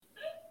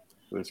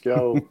Let's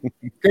go.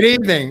 Good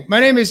evening.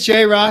 My name is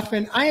Jay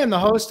Rothman. I am the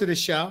host of the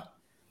show.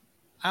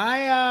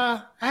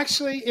 I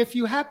actually, if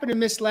you happen to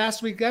miss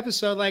last week's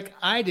episode like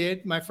I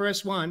did, my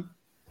first one,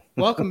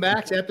 welcome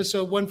back to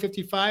episode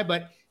 155.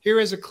 But here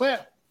is a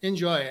clip.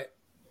 Enjoy it.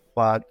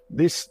 But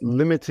this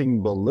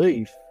limiting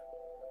belief,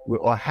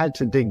 I had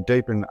to dig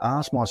deeper and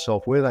ask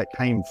myself where that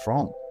came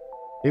from.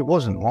 It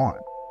wasn't mine.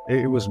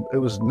 It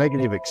was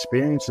negative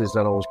experiences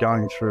that I was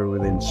going through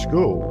within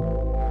school.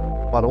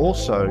 But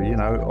also,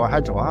 I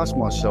had to ask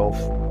myself,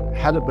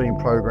 had it been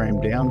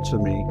programmed down to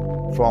me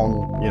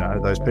from,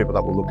 those people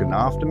that were looking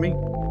after me?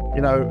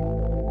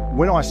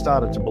 When I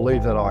started to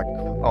believe that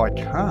I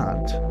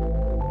can't,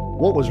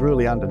 what was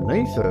really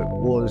underneath it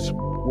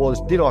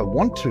was did I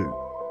want to?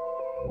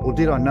 Or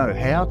did I know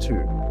how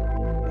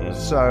to?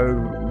 So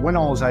when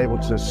I was able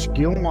to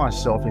skill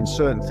myself in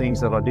certain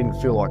things that I didn't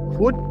feel I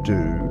could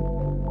do,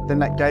 then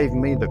that gave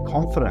me the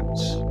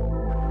confidence.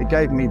 It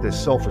gave me the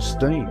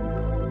self-esteem.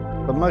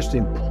 But most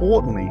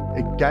importantly,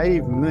 it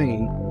gave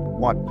me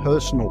my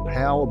personal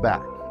power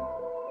back.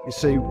 You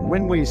see,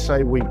 when we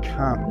say we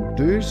can't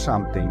do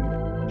something,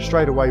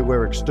 straight away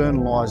we're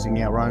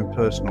externalizing our own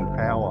personal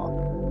power.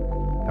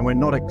 And we're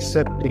not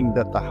accepting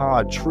that the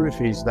hard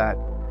truth is that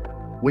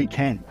we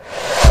can.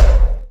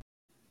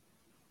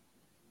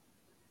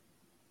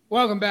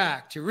 Welcome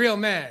back to Real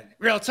Men,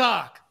 Real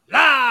Talk,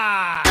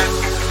 Live!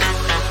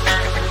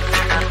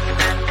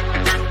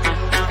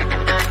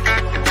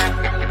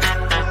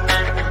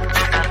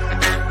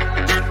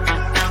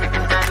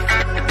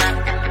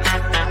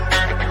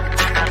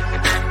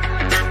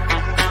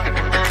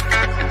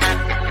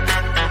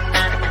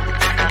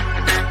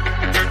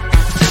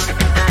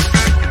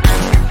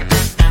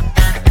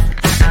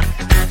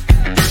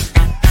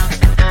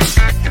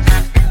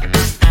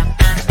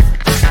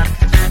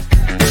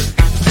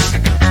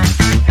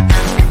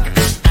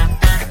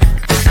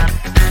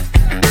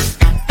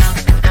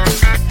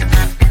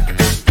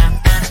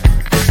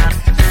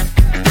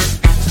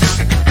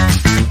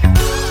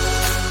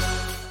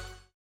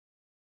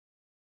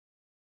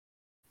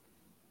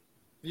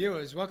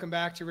 Viewers, welcome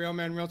back to Real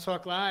Men, Real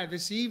Talk Live.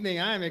 This evening,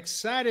 I am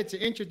excited to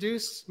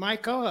introduce my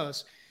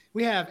co-host.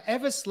 We have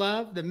Evis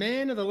Love, the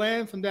man of the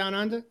land from down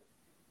under.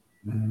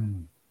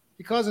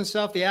 He calls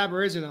himself the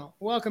Aboriginal.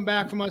 Welcome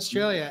back from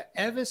Australia,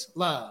 Evis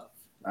Love.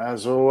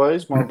 As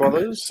always, my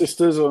brothers,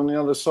 sisters on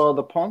the other side of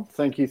the pond,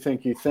 thank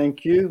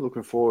you.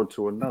 Looking forward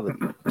to another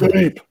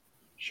deep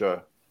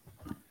show.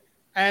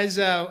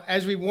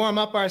 As we warm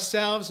up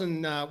ourselves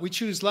and we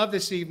choose love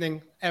this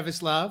evening,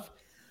 Evis Love,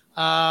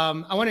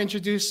 I want to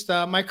introduce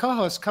my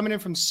co-host coming in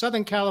from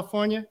Southern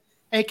California,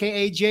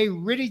 a.k.a. Jay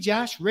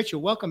Ritcher.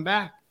 Welcome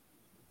back.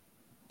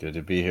 Good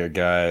to be here,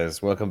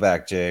 guys. Welcome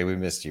back, Jay. We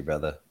missed you,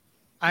 brother.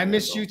 I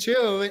missed you,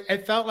 too.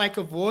 It felt like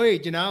a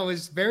void, It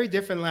was very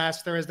different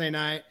last Thursday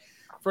night.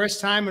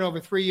 First time in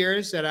over 3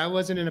 years that I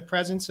wasn't in the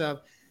presence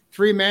of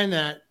three men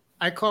that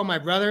I call my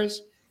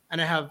brothers,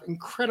 and I have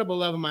incredible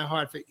love in my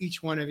heart for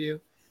each one of you.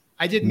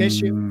 I did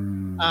miss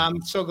you. I'm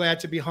so glad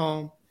to be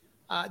home.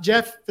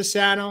 Jeff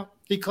Fasano,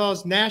 he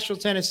calls Nashville,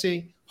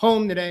 Tennessee,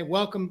 home today.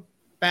 Welcome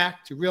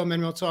back to Real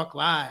Men, Real Talk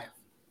Live.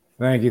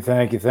 Thank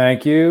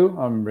you.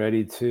 I'm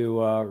ready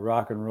to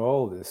rock and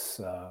roll this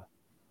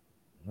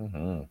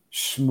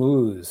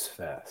schmooze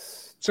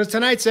fest. So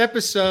tonight's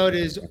episode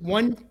is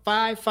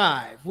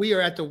 155. We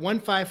are at the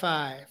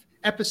 155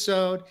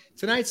 episode.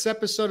 Tonight's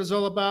episode is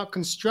all about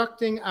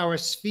constructing our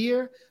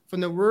sphere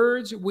from the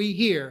words we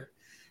hear.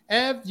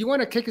 Ev, you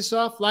want to kick us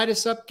off, light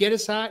us up, get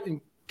us hot, and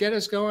get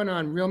us going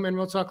on Real Men,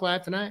 Real Talk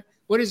Live tonight?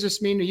 What does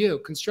this mean to you,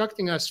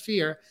 constructing a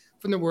sphere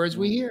from the words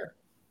we hear?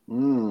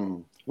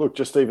 Look,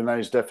 just even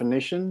those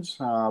definitions.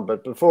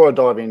 But before I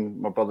dive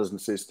in, my brothers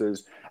and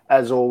sisters,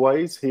 as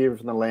always, here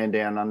from the land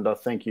down under,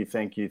 thank you.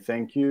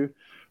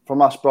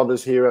 From us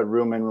brothers here at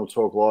Real Men, Real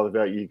Talk Live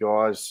about you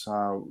guys.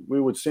 We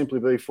would simply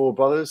be four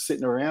brothers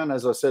sitting around,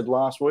 as I said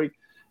last week,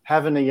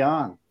 having a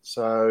yarn.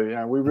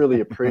 So, we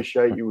really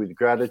appreciate you with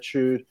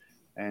gratitude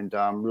and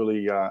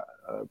really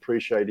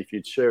appreciate if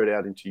you'd share it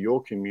out into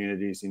your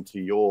communities, into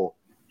your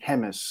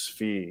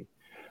hemisphere.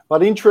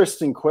 But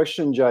interesting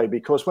question, Jay,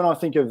 because when I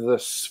think of the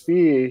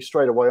sphere,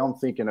 straight away I'm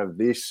thinking of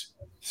this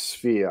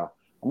sphere.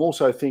 I'm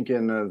also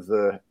thinking of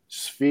the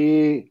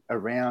sphere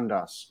around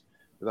us,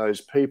 those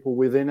people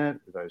within it,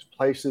 those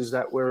places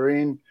that we're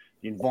in,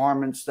 the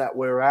environments that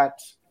we're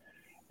at,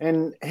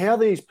 and how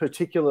these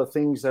particular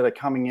things that are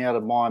coming out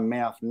of my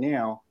mouth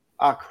now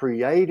are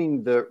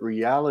creating the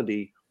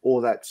reality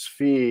or that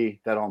sphere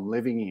that I'm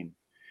living in.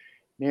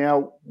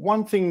 Now,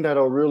 one thing that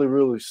I'll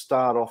really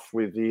start off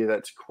with here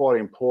that's quite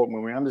important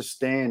when we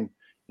understand,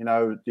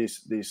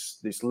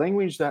 this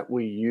language that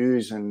we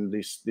use and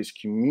this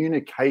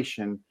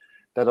communication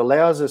that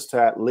allows us to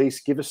at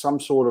least give us some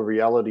sort of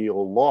reality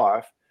or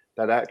life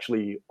that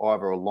actually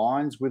either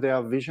aligns with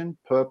our vision,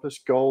 purpose,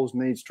 goals,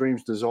 needs,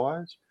 dreams,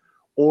 desires,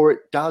 or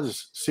it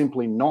does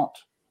simply not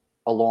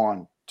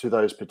align to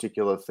those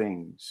particular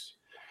things.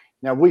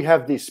 Now, we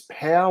have this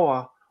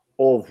power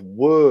of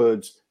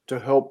words to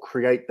help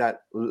create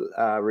that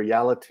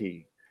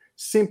reality.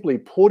 Simply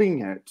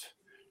putting it,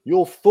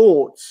 Your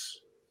thoughts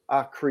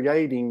are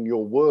creating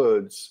your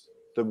words.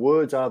 The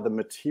words are the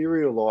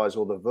materialize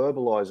or the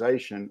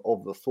verbalization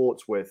of the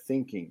thoughts we're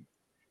thinking.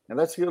 Now,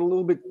 that's a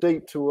little bit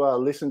deep to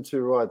listen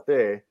to right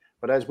there.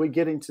 But as we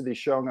get into this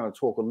show, I'm going to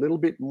talk a little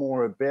bit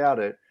more about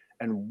it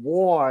and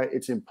why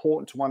it's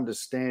important to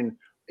understand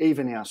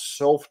even our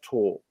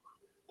self-talk,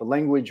 the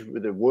language,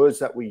 the words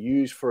that we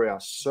use for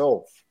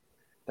ourselves,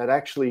 that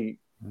actually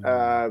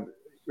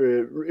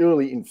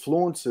really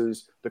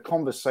influences the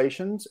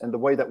conversations and the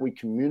way that we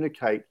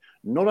communicate,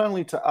 not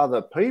only to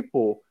other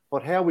people,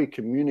 but how we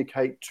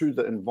communicate to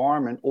the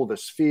environment or the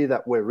sphere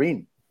that we're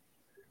in.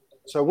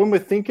 So when we're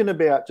thinking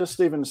about just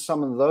even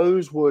some of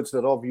those words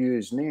that I've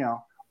used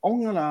now,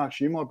 I'm going to ask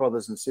you, my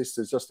brothers and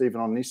sisters, just even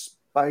on this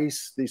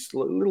space, this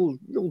little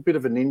bit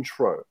of an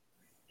intro.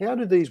 How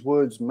do these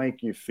words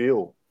make you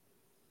feel?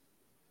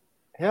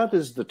 How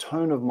does the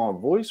tone of my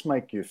voice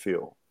make you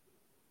feel?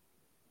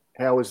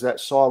 How does that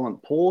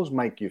silent pause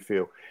make you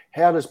feel?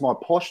 How does my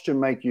posture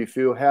make you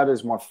feel? How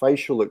does my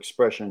facial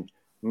expression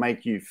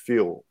make you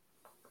feel?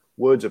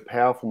 Words are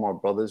powerful, my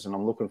brothers, and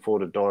I'm looking forward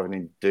to diving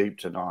in deep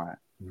tonight.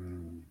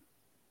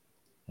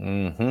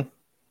 Mm-hmm.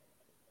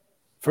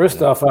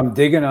 First off, I'm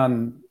digging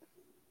on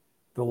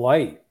the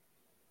light.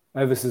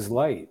 Evis's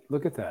light.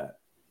 Look at that.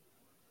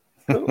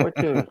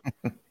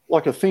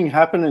 Like a thing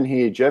happening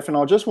here, Jeff, and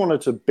I just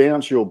wanted to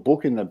bounce your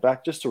book in the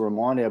back just to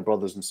remind our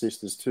brothers and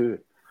sisters too.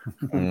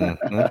 We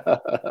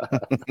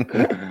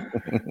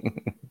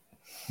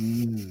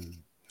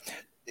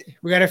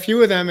got a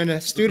few of them in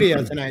the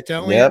studio tonight,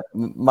 don't we? Yep,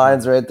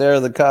 mine's right there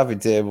at the coffee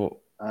table.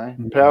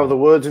 Power of the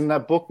words in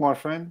that book, my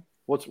friend.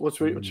 What's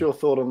your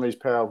thought on these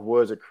power of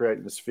words that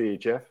create the sphere,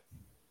 Jeff?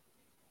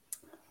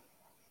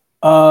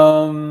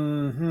 I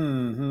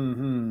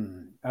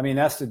mean,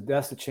 that's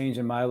the change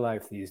in my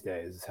life these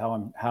days. Is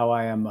how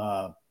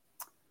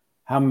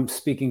I'm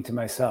speaking to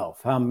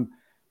myself.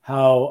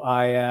 How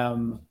I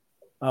am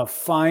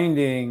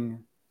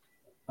finding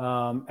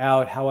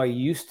out how I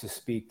used to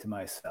speak to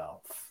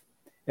myself.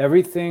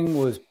 Everything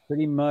was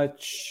pretty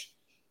much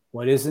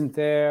what isn't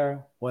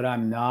there, what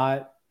I'm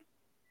not,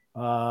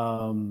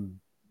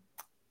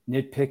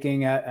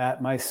 nitpicking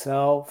at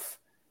myself,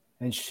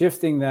 and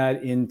shifting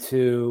that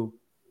into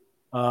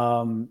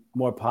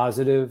more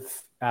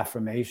positive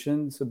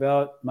affirmations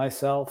about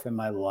myself and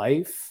my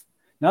life.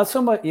 Not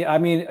so much,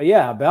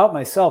 about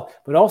myself,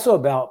 but also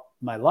about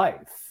my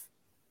life.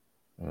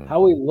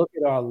 How we look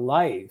at our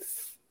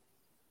life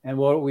and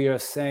what we are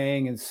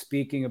saying and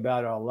speaking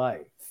about our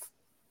life.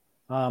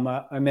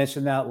 I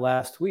mentioned that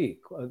last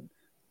week. A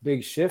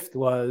big shift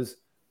was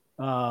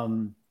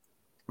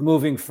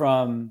moving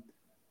from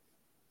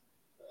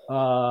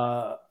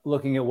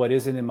looking at what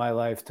isn't in my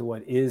life to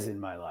what is in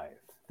my life.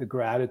 The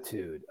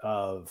gratitude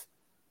of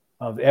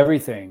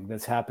everything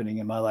that's happening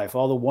in my life,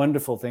 all the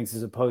wonderful things,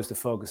 as opposed to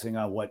focusing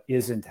on what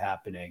isn't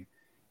happening,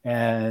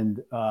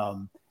 and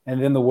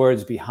then the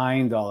words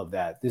behind all of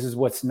that. This is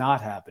what's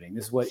not happening.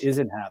 This is what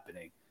isn't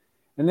happening,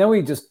 and then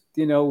we just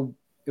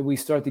we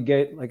start to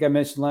get, like I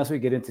mentioned last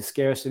week, get into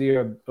scarcity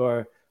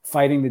or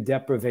fighting the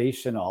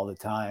deprivation all the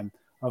time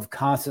of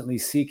constantly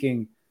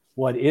seeking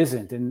what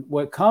isn't, and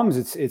what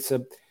comes.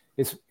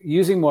 It's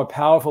using more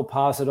powerful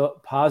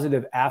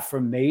positive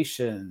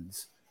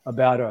affirmations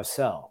about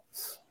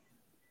ourselves,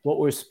 what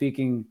we're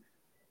speaking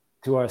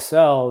to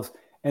ourselves.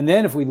 And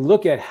then if we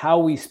look at how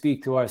we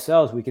speak to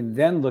ourselves, we can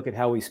then look at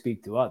how we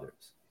speak to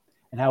others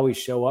and how we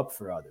show up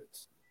for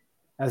others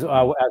as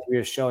we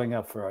are showing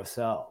up for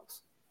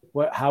ourselves.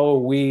 How are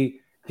we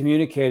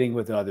communicating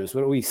with others?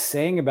 What are we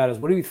saying about us?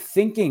 What are we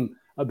thinking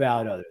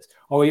about others?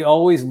 Are we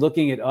always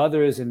looking at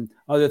others and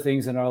other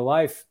things in our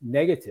life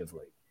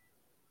negatively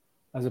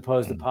as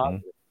opposed to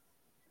positive?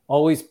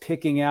 Always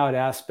picking out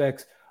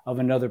aspects of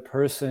another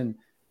person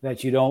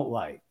that you don't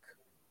like.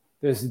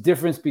 There's a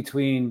difference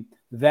between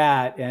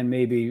that and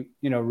maybe,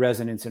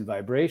 resonance and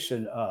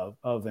vibration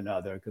of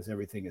another, because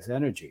everything is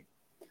energy.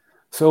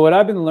 So what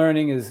I've been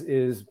learning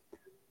is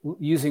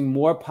using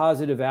more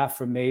positive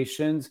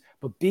affirmations,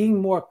 but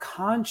being more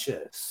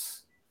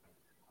conscious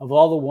of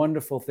all the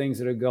wonderful things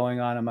that are going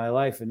on in my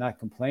life, and not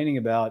complaining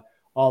about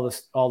all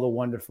the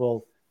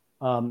wonderful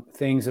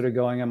things that are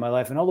going on in my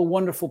life and all the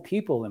wonderful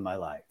people in my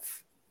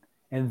life.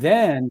 And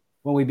then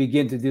when we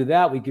begin to do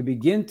that, we can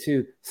begin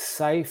to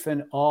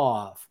siphon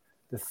off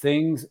the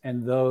things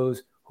and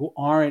those who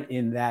aren't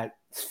in that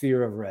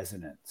sphere of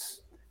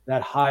resonance,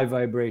 that high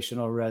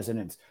vibrational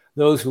resonance,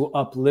 those who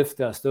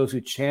uplift us, those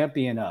who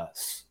champion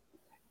us,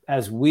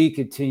 as we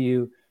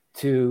continue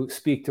to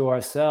speak to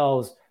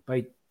ourselves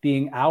by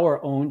being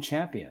our own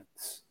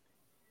champions.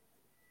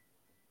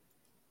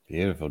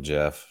 Beautiful,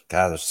 Jeff.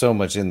 God, there's so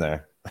much in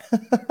there.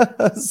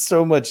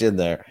 So much in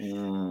there.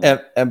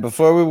 And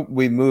before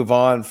we move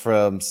on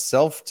from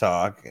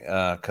self-talk,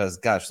 because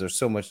gosh, there's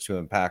so much to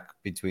unpack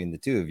between the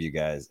two of you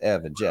guys,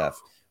 Ev and Jeff.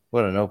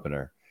 What an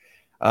opener.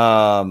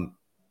 I'm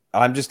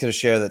just going to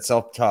share that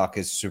self-talk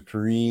is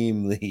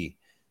supremely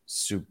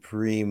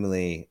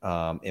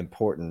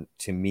important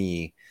to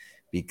me,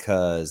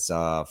 because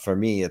for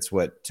me, it's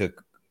what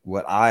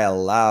I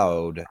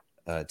allowed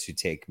to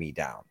take me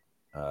down.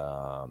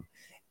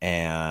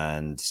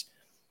 And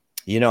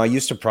I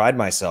used to pride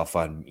myself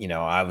on,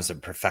 I was a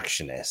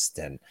perfectionist,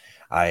 and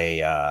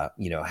I,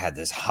 had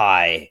this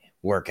high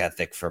work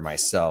ethic for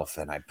myself,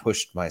 and I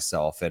pushed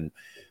myself, and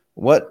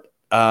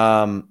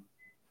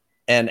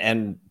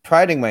and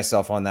priding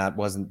myself on that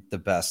wasn't the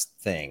best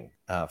thing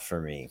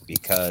for me,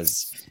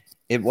 because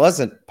it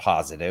wasn't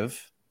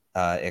positive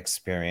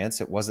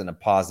experience. It wasn't a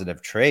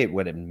positive trait.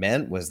 What it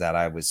meant was that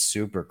I was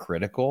super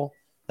critical,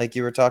 like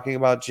you were talking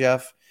about,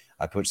 Jeff.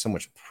 I put so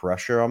much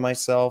pressure on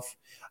myself.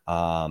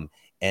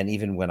 And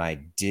even when I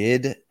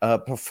did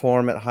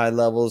perform at high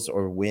levels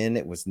or win,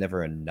 it was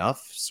never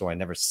enough. So I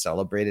never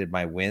celebrated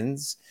my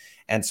wins.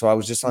 And so I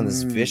was just on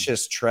this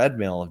vicious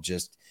treadmill of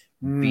just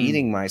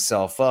beating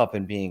myself up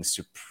and being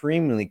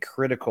supremely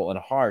critical and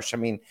harsh. I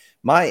mean,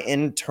 my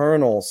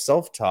internal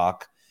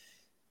self-talk,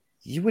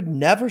 you would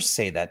never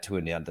say that to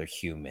another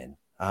human.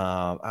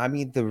 I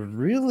mean, the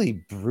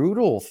really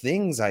brutal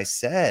things I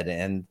said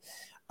and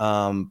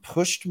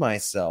pushed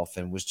myself,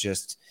 and was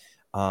just,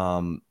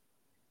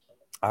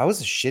 I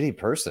was a shitty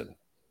person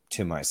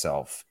to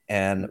myself.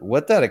 And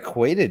what that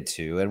equated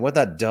to, and what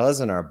that does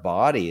in our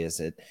body,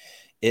 is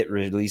it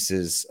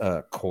releases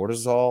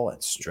cortisol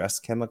and stress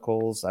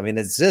chemicals. I mean,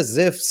 it's as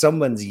if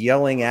someone's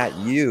yelling at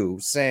you,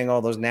 saying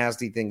all those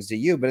nasty things to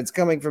you, but it's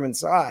coming from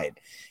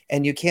inside,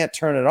 and you can't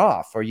turn it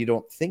off, or you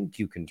don't think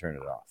you can turn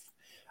it off.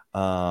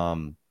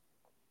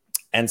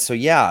 And so,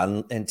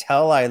 yeah,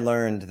 until I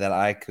learned that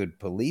I could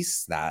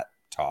police that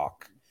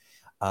talk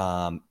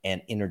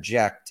and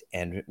interject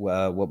and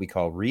what we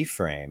call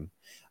reframe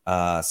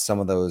some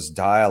of those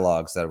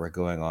dialogues that were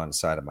going on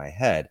inside of my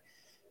head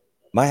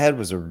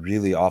was a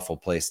really awful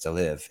place to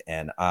live.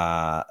 And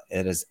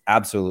it is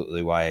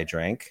absolutely why I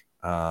drank,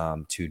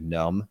 to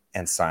numb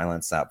and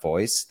silence that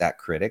voice, that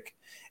critic,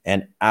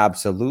 and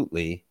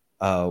absolutely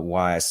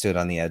why I stood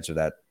on the edge of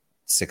that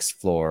 6th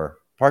floor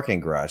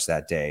parking garage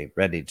that day,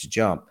 ready to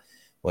jump,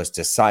 was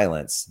to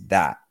silence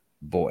that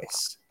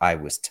voice. I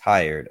was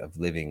tired of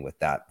living with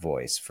that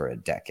voice for a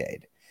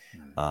decade.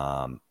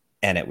 And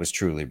it was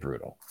truly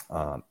brutal,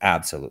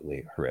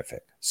 absolutely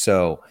horrific.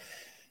 So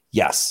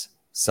yes,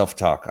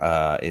 self-talk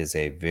is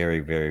a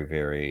very, very,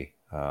 very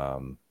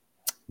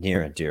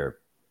near and dear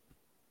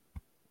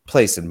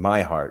place in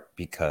my heart,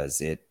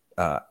 because it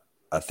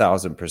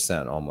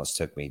 1,000% almost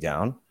took me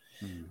down.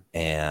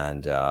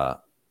 And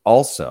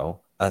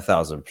also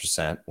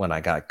 1,000% when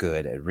I got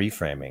good at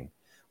reframing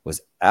was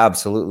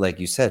absolutely, like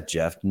you said,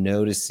 Jeff,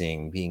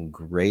 noticing, being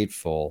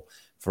grateful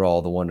for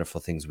all the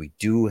wonderful things we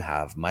do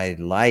have. My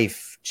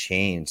life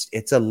changed.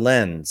 It's a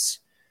lens.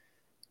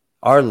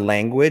 Our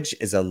language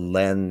is a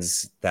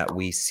lens that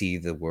we see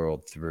the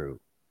world through.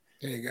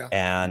 There you go.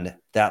 And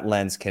that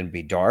lens can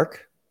be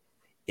dark.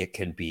 It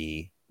can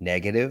be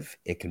negative.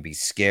 It can be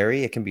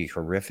scary. It can be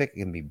horrific. It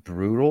can be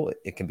brutal.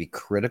 It can be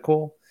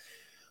critical.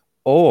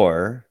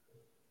 Or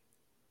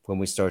when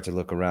we start to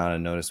look around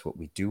and notice what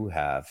we do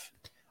have,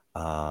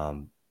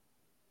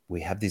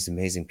 we have these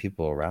amazing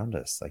people around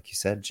us, like you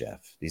said,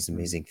 Jeff, these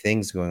amazing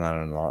things going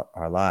on in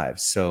our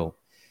lives. So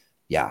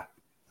yeah,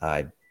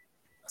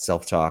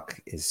 self-talk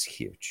is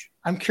huge.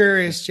 I'm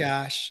curious,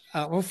 Josh.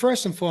 Well,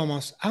 first and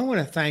foremost, I want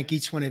to thank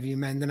each one of you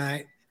men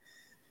tonight,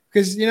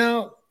 because,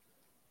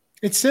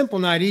 it's simple,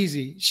 not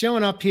easy.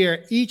 Showing up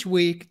here each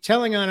week,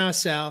 telling on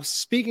ourselves,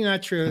 speaking our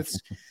truths,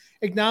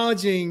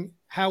 acknowledging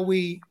how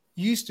we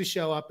used to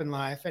show up in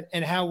life,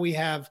 and how we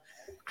have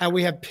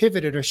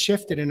pivoted or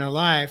shifted in our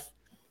life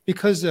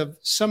because of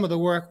some of the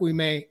work we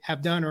may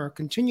have done or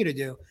continue to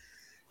do.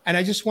 And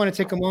I just want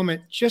to take a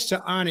moment just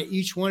to honor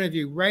each one of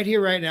you right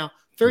here, right now.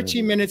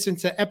 13 minutes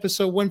into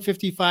episode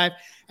 155,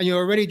 and you're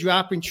already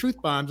dropping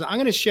truth bombs. I'm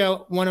going to share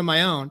one of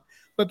my own.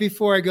 But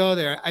before I go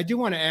there, I do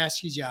want to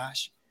ask you,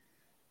 Josh,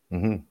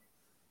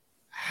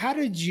 how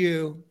did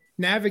you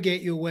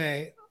navigate your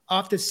way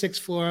off the 6th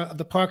floor of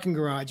the parking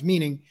garage?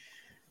 Meaning,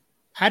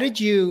 how did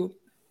you,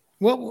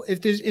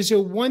 is there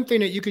one thing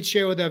that you could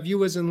share with our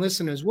viewers and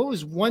listeners? What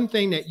was one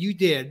thing that you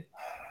did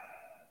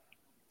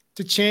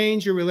to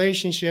change your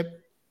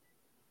relationship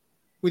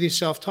with your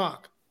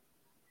self-talk?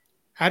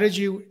 How did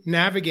you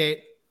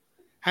navigate?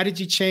 How did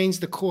you change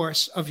the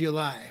course of your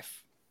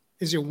life?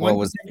 Is there one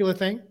particular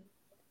thing?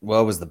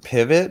 What was the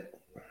pivot?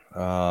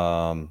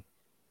 Well,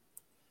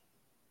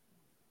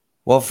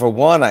 for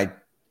one,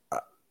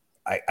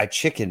 I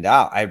chickened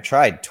out. I've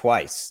tried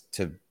twice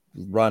to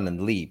run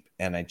and leap,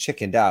 and I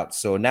chickened out.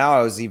 So now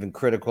I was even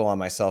critical on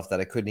myself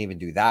that I couldn't even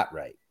do that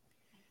right.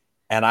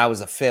 And I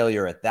was a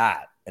failure at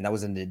that. And I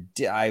was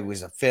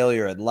a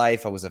failure at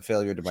life. I was a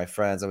failure to my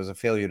friends. I was a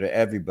failure to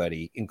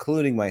everybody,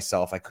 including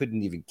myself. I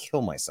couldn't even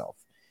kill myself.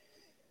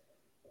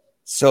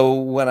 So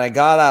when I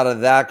got out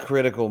of that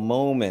critical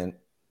moment,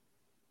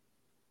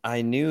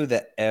 I knew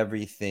that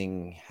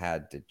everything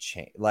had to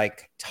change,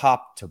 like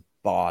top to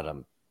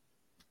bottom,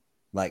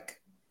 like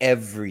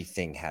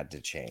everything had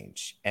to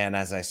change. And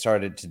as I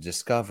started to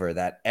discover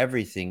that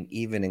everything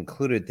even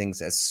included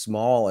things as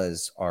small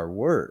as our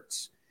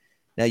words.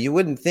 Now, you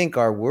wouldn't think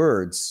our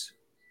words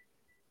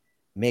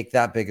make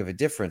that big of a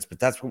difference. But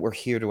that's what we're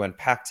here to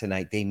unpack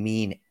tonight. They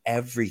mean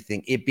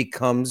everything. It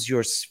becomes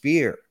your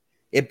sphere.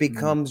 It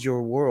becomes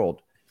your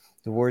world.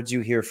 The words you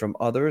hear from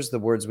others, the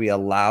words we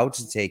allow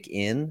to take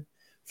in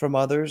from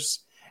others,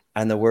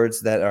 and the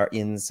words that are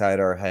inside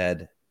our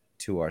head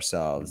to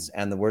ourselves,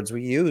 and the words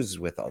we use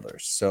with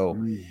others.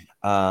 So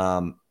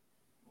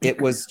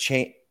it was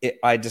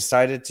I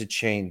decided to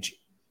change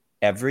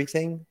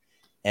everything.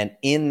 And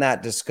in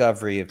that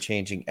discovery of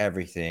changing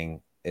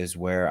everything is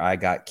where I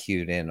got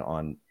cued in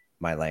on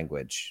my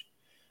language.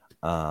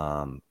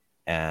 And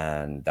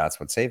that's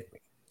what saved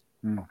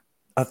me.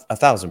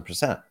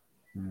 1,000%.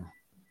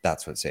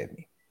 That's what saved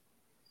me.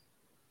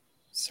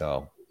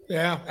 So.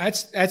 Yeah,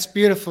 that's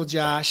beautiful,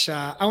 Josh.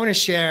 I want to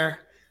share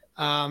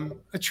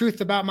a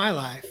truth about my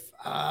life.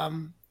 I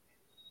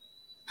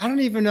don't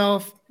even know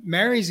if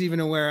Mary's even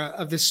aware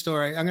of this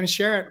story. I'm going to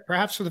share it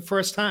perhaps for the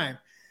first time.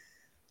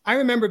 I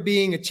remember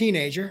being a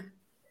teenager,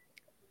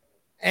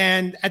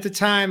 and at the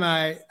time,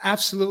 I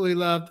absolutely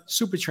loved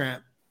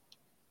Supertramp.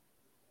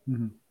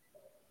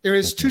 There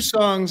is two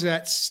songs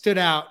that stood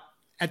out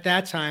at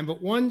that time,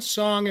 but one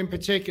song in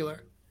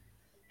particular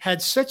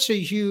had such a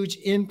huge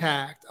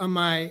impact on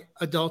my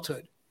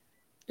adulthood.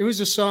 It was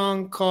a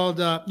song called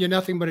You're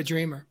Nothing But a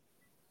Dreamer.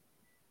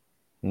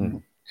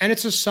 And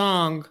it's a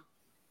song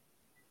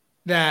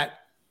that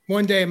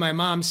one day my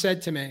mom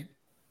said to me,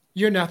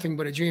 "You're nothing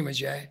but a dreamer,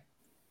 Jay."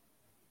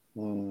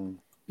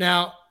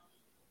 Now,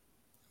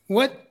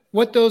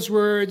 what those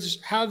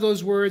words, how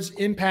those words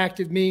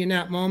impacted me in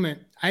that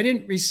moment, I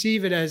didn't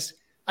receive it as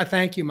a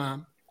thank you,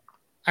 Mom.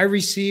 I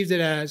received it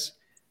as,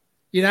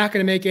 you're not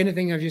going to make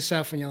anything of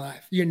yourself in your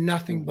life. You're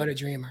nothing but a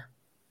dreamer.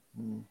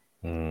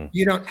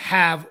 You don't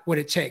have what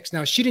it takes.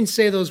 Now, she didn't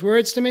say those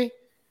words to me,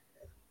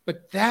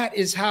 but that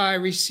is how I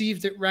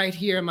received it right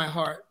here in my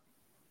heart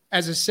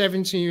as a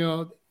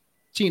 17-year-old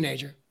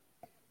teenager.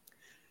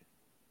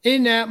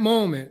 In that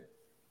moment,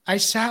 I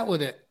sat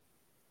with it.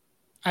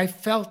 I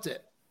felt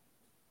it.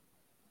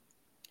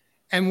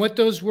 And what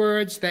those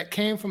words that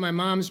came from my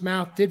mom's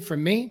mouth did for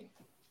me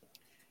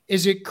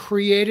is it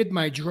created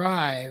my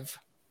drive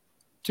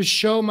to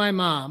show my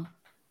mom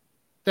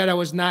that I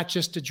was not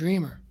just a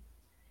dreamer,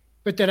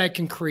 but that I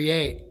can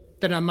create,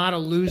 that I'm not a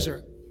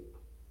loser.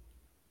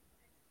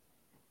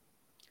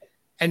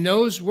 And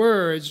those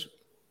words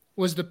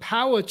was the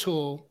power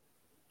tool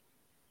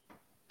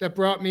that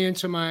brought me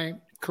into my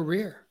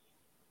career.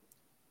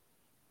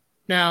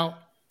 Now,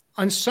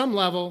 on some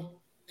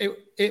level,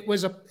 it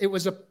was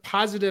a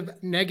positive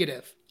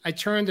negative. I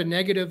turned the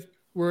negative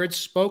words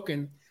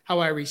spoken, how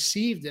I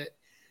received it.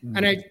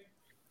 And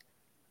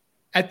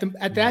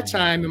at that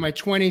time in my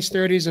 20s,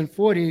 30s, and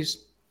 40s,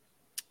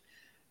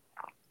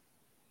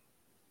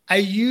 I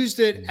used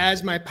it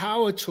as my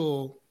power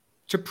tool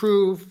to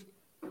prove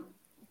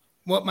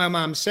what my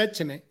mom said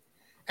to me.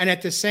 And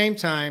at the same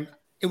time,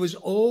 it was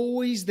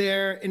always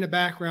there in the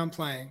background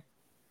playing.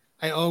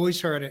 I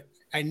always heard it.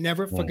 I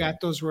never forgot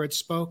those words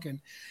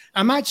spoken.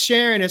 I'm not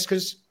sharing this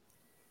because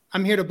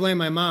I'm here to blame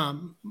my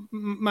mom.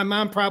 My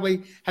mom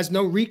probably has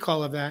no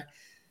recall of that.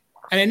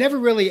 And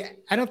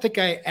I don't think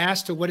I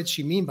asked her, what did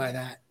she mean by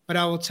that? But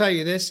I will tell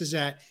you this, is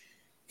that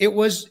it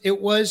was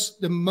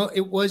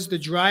the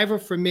driver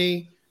for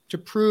me to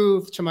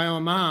prove to my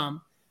own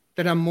mom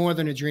that I'm more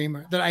than a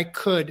dreamer, that I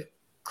could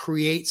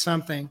create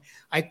something.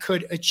 I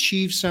could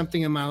achieve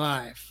something in my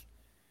life.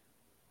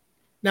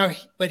 Now,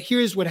 but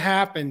here's what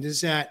happened is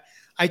that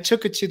I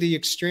took it to the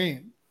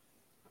extreme,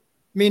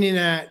 meaning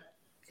that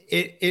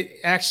it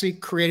actually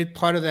created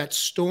part of that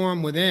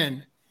storm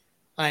within.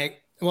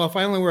 Like, well, if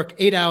I only work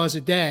 8 hours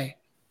a day,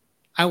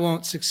 I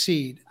won't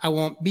succeed. I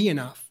won't be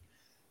enough.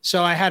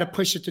 So I had to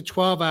push it to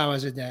 12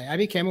 hours a day. I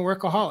became a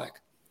workaholic.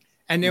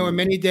 And there were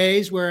many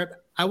days where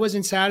I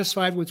wasn't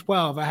satisfied with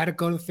 12. I had to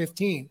go to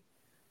 15.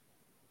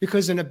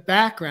 Because in the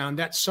background,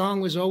 that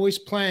song was always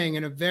playing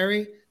in a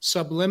very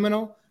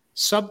subliminal,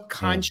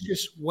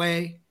 subconscious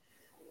way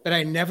that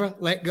I never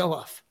let go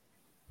of.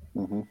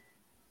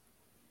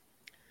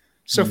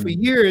 So for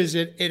years,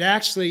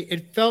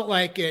 it felt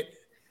like it,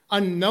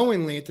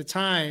 unknowingly at the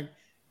time,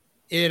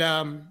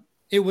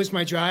 it was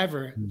my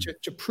driver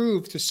to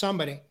prove to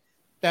somebody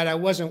that I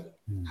wasn't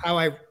how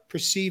I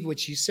perceived what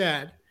she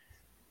said.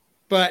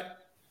 But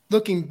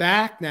looking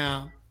back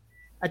now,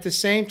 at the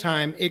same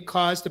time, it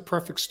caused the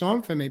perfect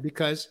storm for me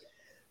because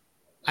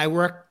I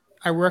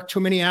worked too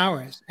many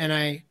hours, and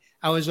I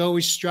was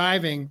always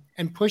striving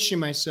and pushing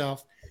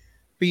myself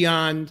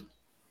beyond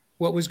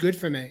what was good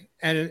for me.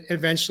 And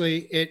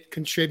eventually it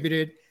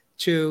contributed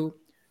to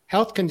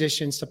health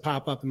conditions to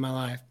pop up in my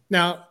life.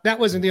 Now, that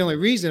wasn't the only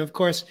reason. Of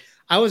course,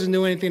 I wasn't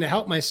doing anything to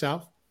help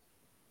myself.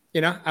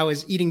 You know, I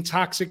was eating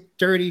toxic,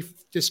 dirty,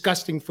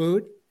 disgusting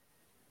food.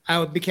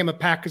 I became a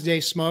pack-a-day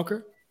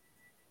smoker,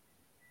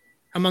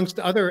 amongst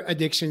other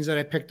addictions that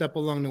I picked up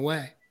along the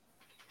way.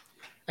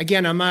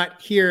 Again, I'm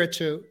not here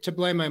to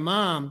blame my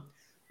mom,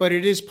 but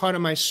it is part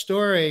of my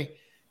story,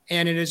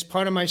 and it is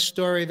part of my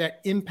story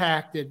that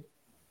impacted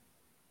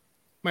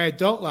my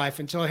adult life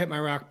until I hit my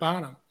rock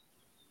bottom.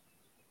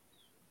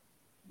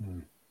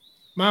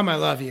 Mom, I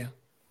love you.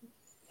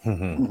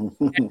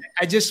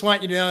 I just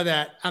want you to know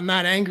that I'm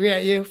not angry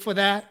at you for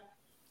that.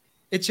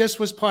 It just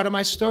was part of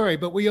my story.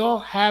 But we all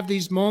have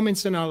these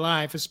moments in our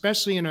life,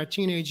 especially in our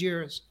teenage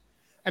years,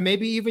 and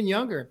maybe even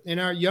younger, in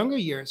our younger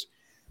years,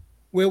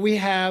 where we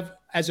have,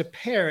 as a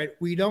parent,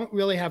 we don't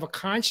really have a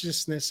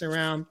consciousness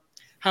around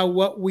how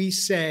what we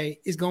say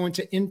is going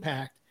to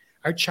impact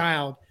our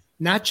child,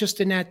 not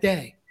just in that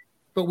day,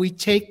 but we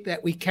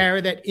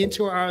carry that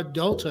into our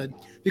adulthood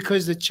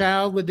because the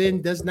child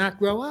within does not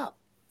grow up.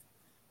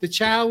 The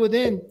child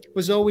within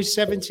was always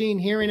 17,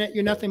 hearing that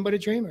you're nothing but a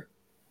dreamer.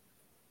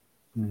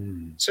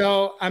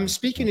 So I'm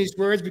speaking these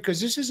words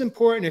because this is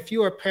important. If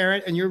you are a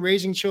parent and you're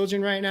raising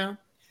children right now,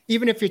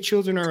 even if your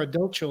children are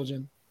adult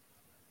children,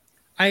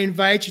 I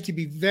invite you to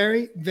be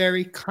very,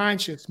 very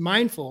conscious,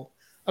 mindful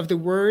of the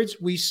words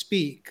we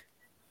speak,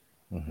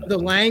 the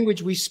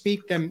language we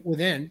speak them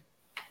within,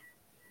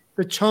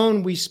 the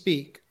tone we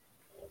speak,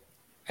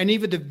 and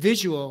even the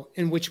visual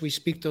in which we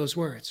speak those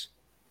words.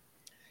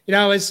 You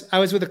know, I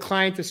was with a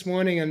client this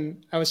morning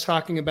and I was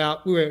talking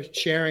about, we were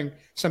sharing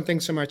some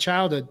things from our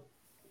childhood.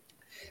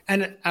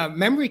 And a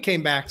memory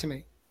came back to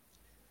me.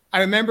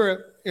 I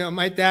remember, you know,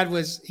 my dad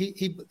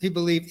he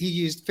believed he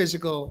used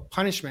physical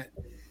punishment.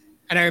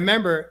 And I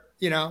remember,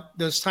 you know,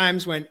 those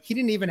times when he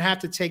didn't even have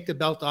to take the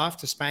belt off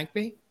to spank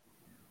me.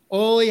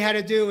 All he had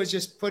to do was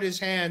just put his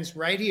hands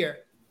right here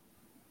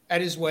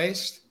at his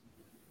waist.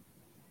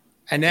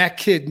 And that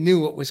kid knew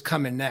what was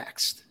coming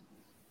next.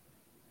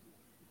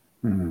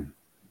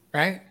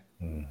 Right?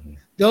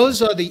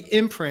 Those are the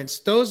imprints.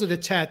 Those are the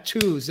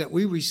tattoos that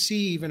we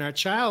receive in our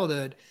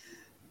childhood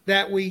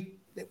that we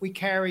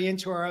carry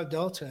into our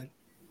adulthood.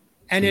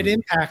 And it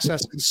impacts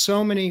us in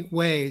so many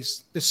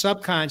ways, the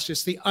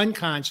subconscious, the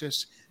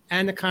unconscious,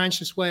 and the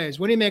conscious ways.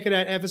 What do you make of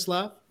that, Evis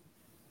Love?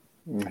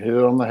 Hit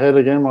it on the head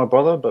again, my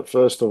brother. But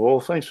first of all,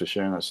 thanks for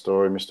sharing that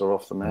story, Mr.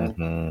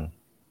 Rothman.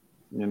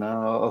 You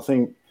know, I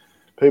think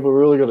people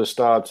really got to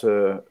start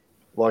to,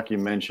 like you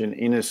mentioned,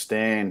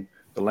 understand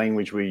the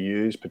language we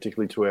use,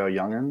 particularly to our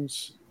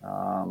young'uns.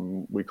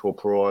 We call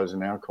pariahs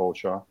in our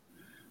culture.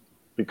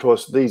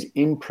 Because these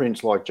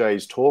imprints, like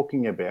Jay's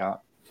talking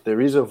about, there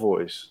is a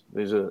voice.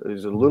 There's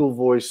a little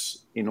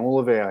voice in all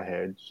of our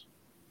heads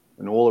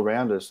and all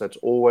around us that's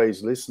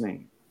always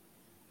listening.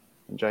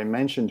 And Jay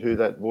mentioned who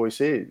that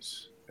voice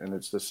is, and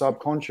it's the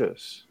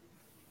subconscious.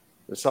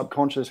 The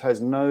subconscious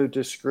has no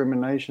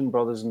discrimination,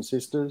 brothers and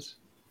sisters.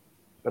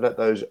 But at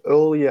those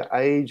earlier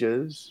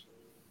ages,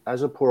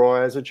 as a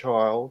pariah, as a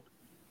child,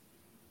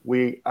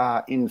 we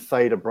are in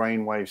theta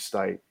brainwave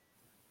state.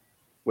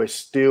 We're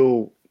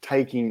still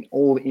taking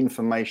all the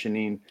information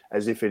in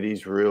as if it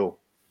is real,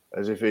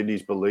 as if it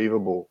is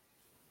believable.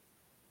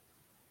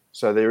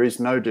 So there is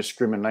no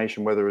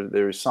discrimination whether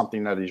there is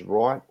something that is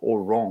right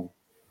or wrong.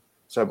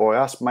 So by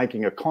us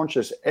making a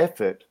conscious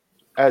effort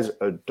as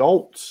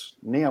adults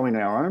now in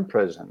our own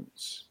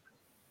presence,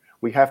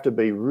 we have to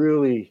be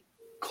really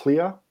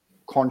clear,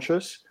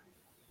 conscious,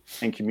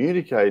 and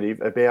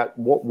communicative about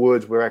what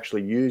words we're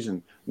actually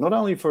using, not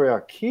only for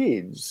our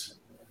kids,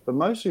 but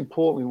most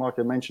importantly, like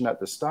I mentioned at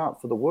the start,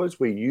 for the words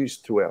we use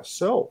to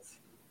ourselves.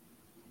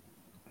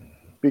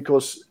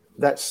 Because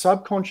that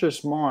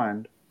subconscious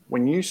mind,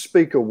 when you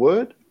speak a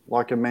word,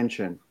 like I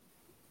mentioned,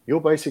 you're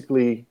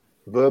basically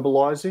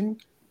verbalizing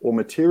or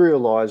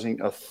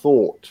materializing a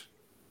thought.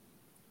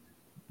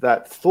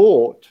 That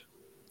thought,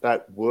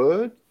 that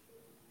word,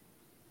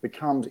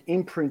 becomes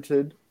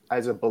imprinted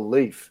as a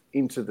belief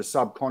into the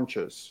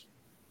subconscious.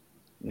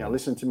 Now,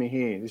 listen to me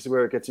here. This is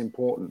where it gets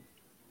important.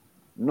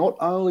 Not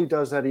only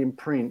does that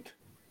imprint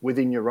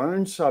within your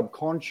own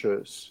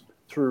subconscious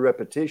through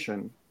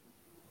repetition,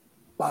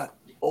 but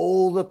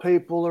all the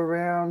people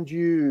around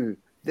you,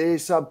 their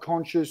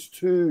subconscious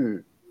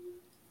too.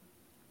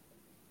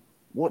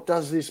 What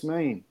does this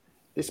mean?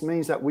 This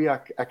means that we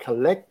are a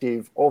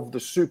collective of the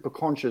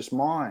superconscious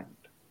mind.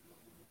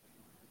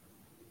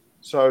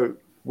 So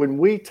when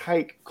we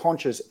take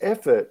conscious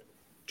effort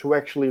to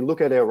actually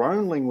look at our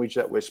own language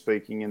that we're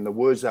speaking and the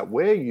words that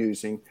we're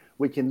using,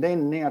 we can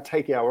then now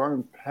take our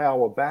own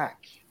power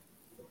back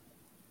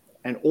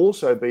and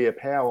also be a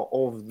power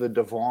of the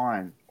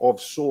divine, of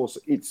source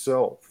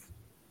itself.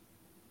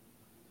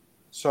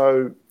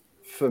 So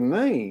for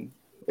me,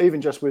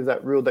 even just with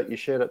that reel that you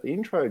shared at the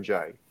intro,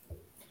 Jay,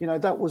 you know,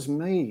 that was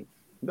me.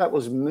 That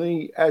was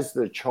me as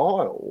the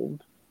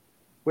child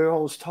where I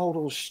was told I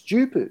was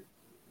stupid.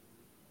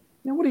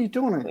 You know, what are you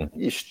doing?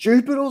 You're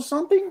stupid or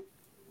something?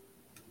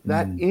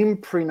 That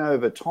imprint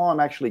over time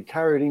actually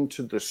carried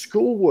into the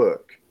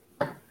schoolwork.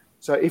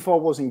 So if I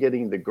wasn't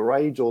getting the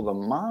grades or the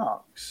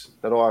marks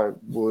that I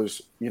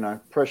was, you know,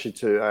 pressured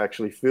to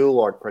actually feel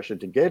like pressure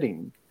to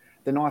getting,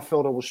 then I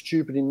felt I was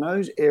stupid in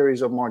those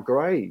areas of my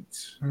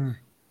grades.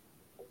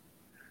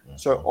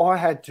 So I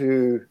had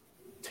to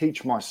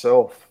teach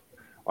myself.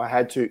 I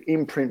had to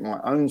imprint my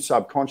own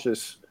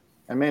subconscious.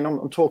 And man,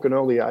 I'm talking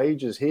early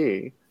ages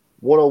here.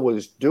 What I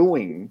was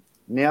doing,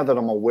 now that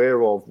I'm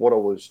aware of what I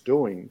was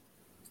doing,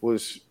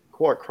 was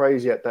quite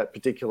crazy at that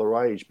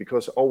particular age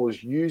because I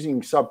was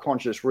using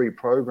subconscious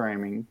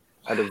reprogramming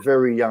at a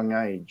very young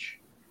age.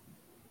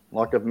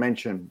 like I've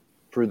mentioned,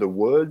 through the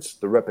words,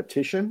 the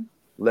repetition,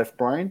 left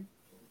brain,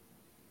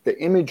 the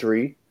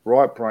imagery,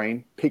 right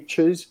brain,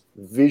 pictures,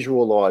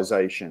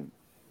 visualization.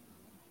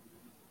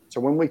 So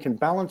when we can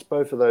balance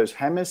both of those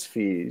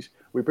hemispheres,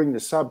 we bring the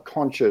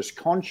subconscious,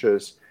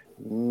 conscious,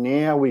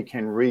 now we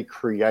can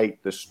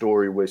recreate the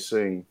story we're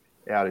seeing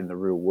out in the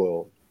real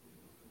world.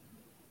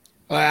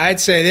 Well, I'd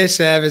say this,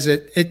 Ev,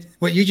 is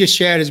what you just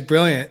shared is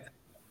brilliant.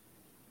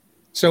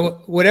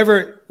 So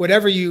whatever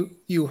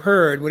you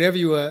heard, whatever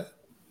you were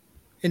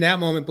in that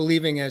moment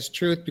believing as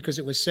truth because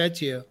it was said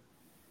to you,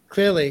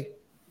 clearly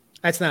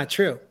that's not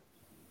true.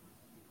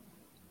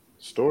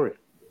 Story.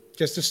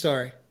 Just a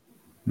story.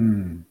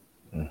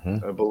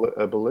 A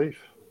belief.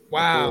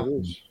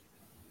 Wow.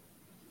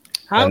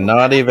 And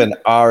not even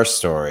our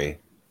story.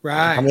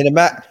 Right. I mean,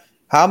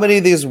 how many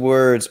of these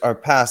words are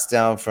passed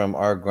down from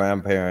our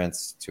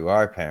grandparents to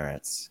our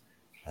parents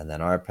and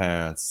then our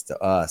parents to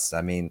us?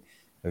 I mean,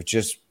 they're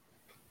just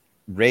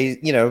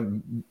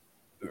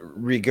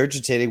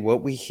regurgitating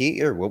what we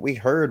hear, what we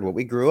heard, what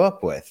we grew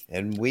up with.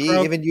 And we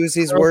even use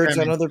these words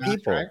on other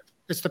people. Right?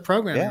 It's the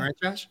programming, right,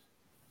 Josh?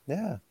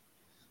 Yeah.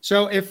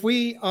 So if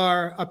we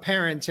are a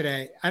parent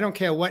today, I don't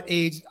care what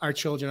age our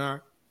children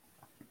are,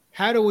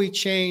 how do we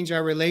change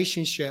our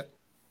relationship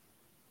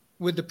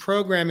with the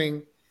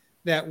programming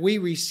that we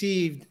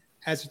received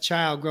as a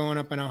child growing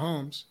up in our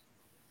homes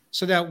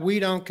so that we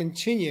don't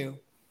continue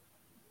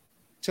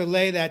to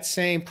lay that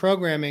same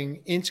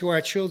programming into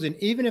our children,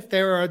 even if they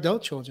are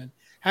adult children?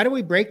 How do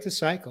we break the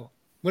cycle?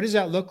 What does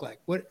that look like?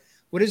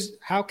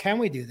 How can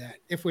we do that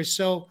if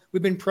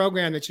we've been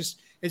programmed?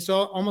 It's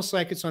almost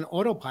like it's on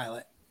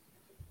autopilot.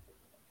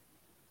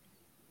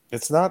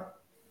 It's not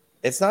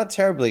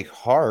terribly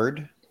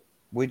hard.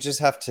 We just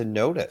have to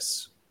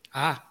notice.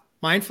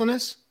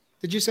 Mindfulness,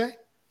 did you say?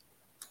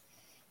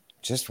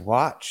 Just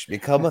watch.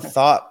 Become a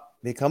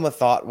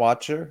thought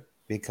watcher.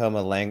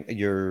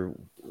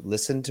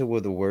 Listen to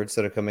the words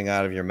that are coming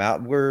out of your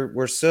mouth.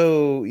 We're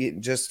so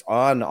just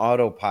on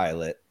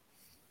autopilot.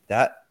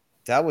 That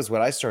was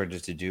what I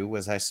started to do.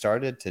 Was I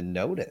started to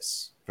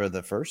notice for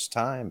the first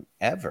time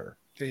ever.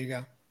 There you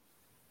go.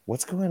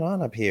 What's going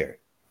on up here?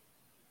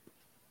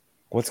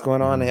 What's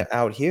going on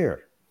out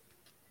here?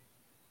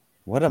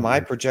 What am I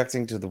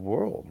projecting to the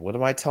world? What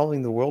am I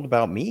telling the world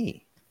about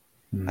me?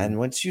 And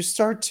once you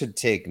start to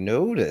take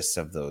notice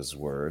of those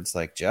words,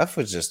 like Jeff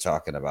was just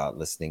talking about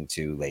listening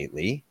to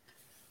lately,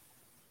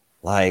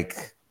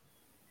 like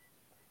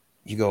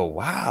you go,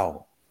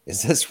 wow,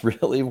 is this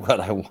really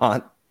what I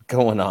want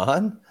going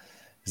on?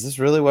 Is this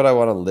really what I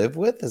want to live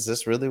with? Is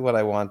this really what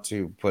I want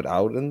to put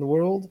out in the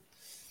world?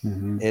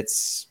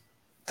 It's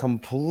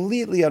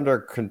completely under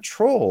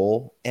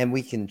control and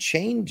we can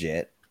change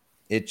it.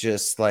 It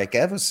just, like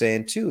Ev was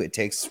saying too, it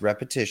takes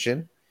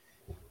repetition.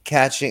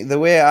 Catching the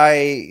way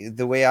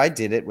I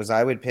did it was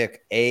I would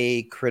pick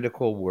a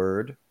critical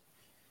word,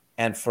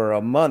 and for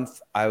a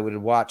month I would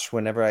watch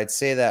whenever I'd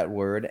say that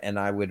word and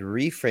I would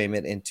reframe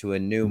it into a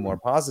new, more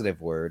positive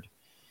word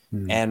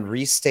and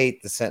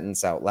restate the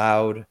sentence out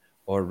loud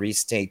or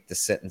restate the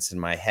sentence in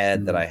my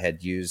head that I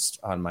had used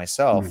on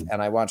myself.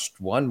 And I watched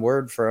one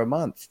word for a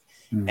month.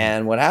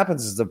 And what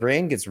happens is the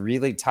brain gets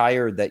really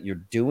tired that you're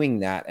doing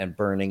that and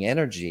burning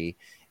energy.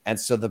 And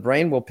so the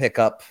brain will pick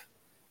up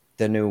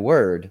the new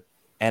word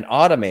and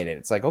automate it.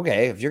 It's like,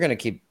 okay, if you're going to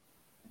keep,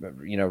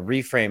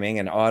 reframing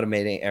and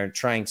automating or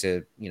trying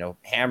to,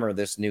 hammer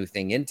this new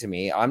thing into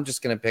me, I'm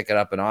just going to pick it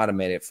up and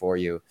automate it for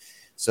you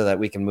so that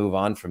we can move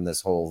on from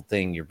this whole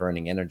thing you're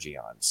burning energy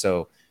on.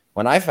 So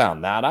when I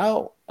found that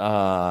out,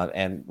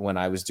 and when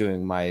I was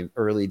doing my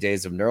early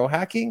days of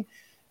neurohacking,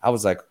 I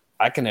was like,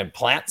 I can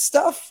implant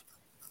stuff.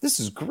 This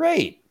is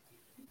great.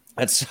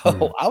 And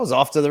so I was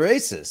off to the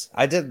races.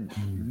 I did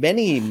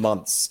many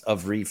months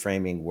of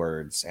reframing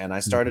words, and I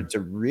started to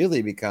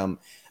really become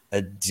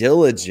a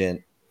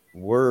diligent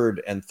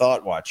word and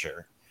thought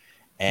watcher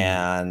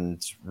and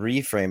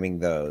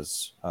reframing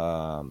those.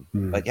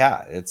 But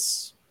yeah,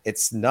 it's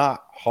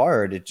not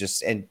hard.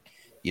 And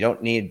you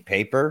don't need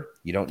paper.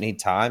 You don't need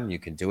time. You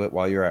can do it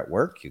while you're at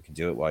work. You can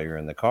do it while you're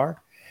in the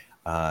car.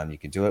 You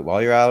can do it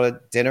while you're out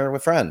at dinner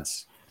with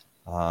friends.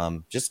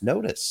 Just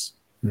notice.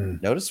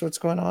 Notice what's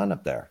going on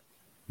up there.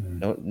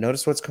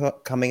 Notice what's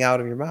coming out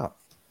of your mouth.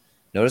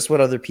 Notice what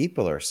other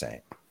people are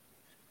saying.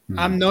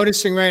 I'm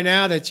noticing right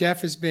now that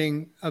Jeff is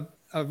being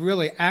a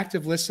really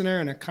active listener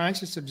and a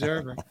conscious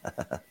observer.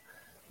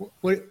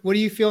 What are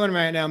you feeling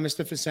right now,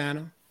 Mr.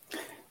 Fasano?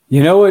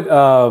 You know what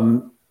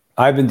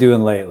I've been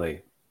doing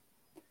lately?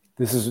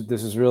 This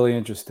is really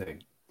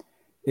interesting.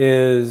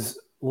 Is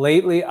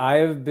lately I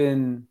have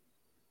been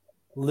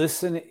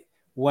listening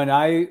when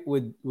I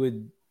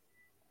would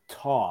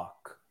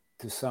talk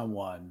to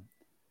someone.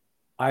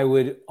 I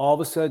would all of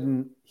a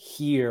sudden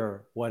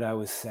hear what I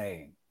was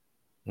saying.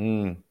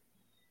 I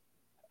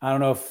don't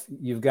know if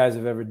you guys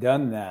have ever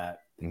done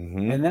that.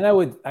 And then I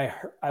would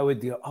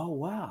go, oh,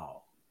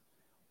 wow.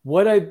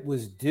 What I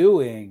was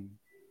doing,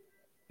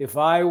 if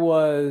I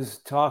was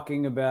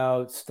talking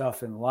about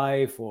stuff in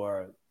life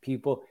or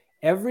people,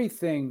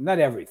 not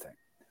everything,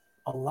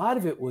 a lot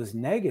of it was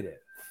negative.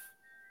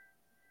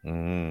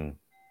 Mm.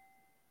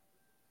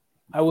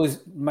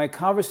 My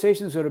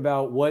conversations were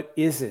about what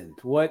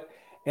isn't,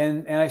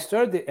 and I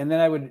started to, and then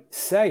I would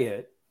say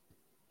it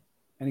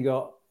and you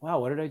go, wow,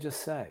 what did I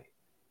just say?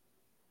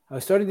 I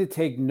was starting to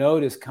take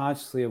notice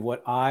consciously of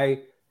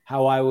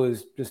how I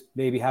was just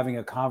maybe having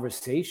a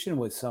conversation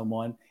with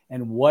someone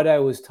and what I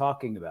was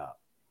talking about.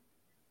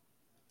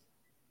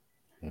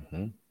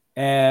 Mm-hmm.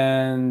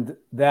 And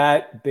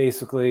that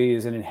basically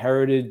is an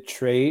inherited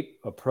trait,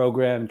 a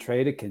programmed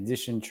trait, a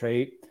conditioned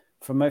trait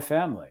from my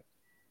family.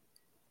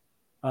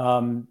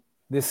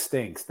 This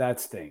stinks, that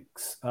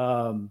stinks.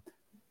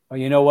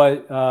 You know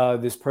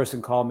what? This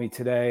person called me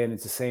today and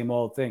it's the same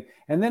old thing.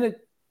 And then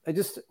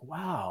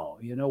wow,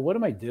 what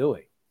am I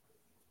doing?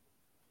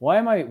 What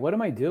am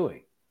I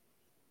doing?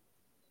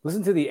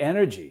 Listen to the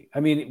energy. I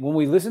mean, when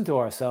we listen to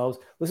ourselves.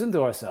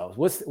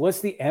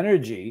 What's the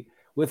energy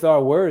with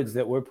our words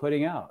that we're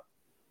putting out?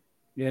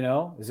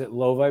 Is it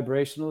low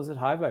vibrational? Is it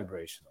high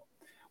vibrational?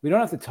 We don't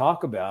have to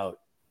talk about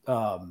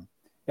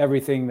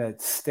everything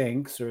that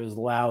stinks or is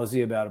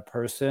lousy about a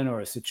person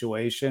or a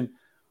situation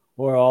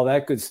or all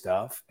that good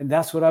stuff. And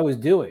that's what I was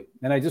doing.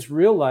 And I just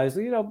realized,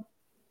 about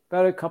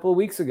a couple of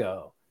weeks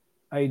ago,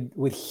 I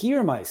would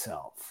hear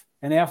myself.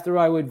 And after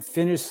I would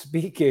finish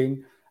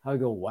speaking, I would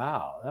go,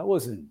 wow, that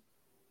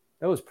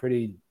was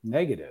pretty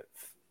negative.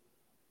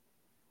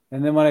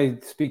 And then when I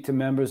speak to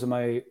members of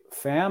my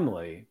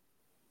family,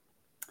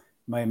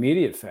 my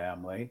immediate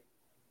family,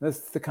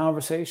 that's the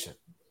conversation.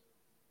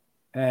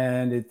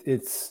 And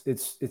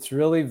it's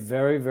really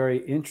very, very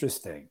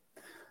interesting.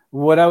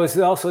 What I was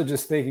also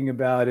just thinking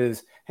about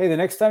is, hey, the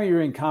next time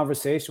you're in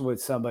conversation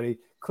with somebody,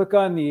 click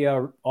on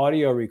the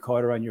audio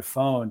recorder on your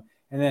phone,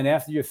 and then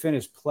after you're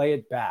finished, play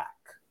it back.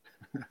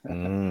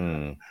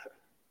 Mm.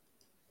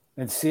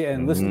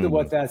 And listen to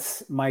what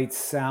that might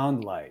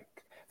sound like.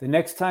 The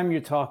next time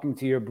you're talking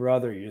to your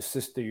brother, your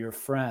sister, your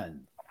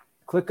friend,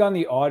 click on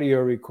the audio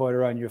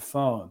recorder on your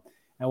phone.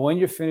 And when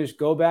you're finished,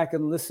 go back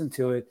and listen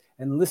to it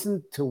and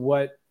listen to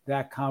what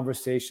that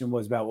conversation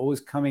was about, what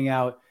was coming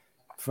out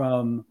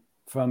from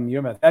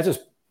your mouth. That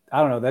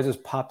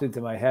just popped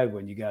into my head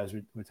when you guys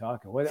were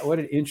talking. What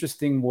an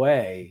interesting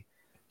way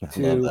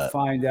to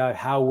find out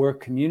how we're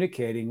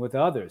communicating with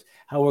others,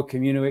 how we're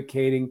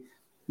communicating,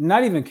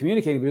 not even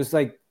communicating, but it's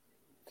like,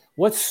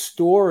 what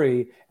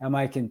story am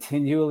I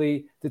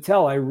continually to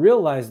tell? I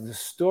realized the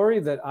story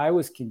that I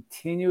was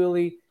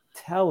continually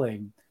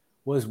telling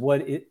was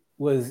what it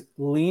was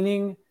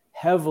leaning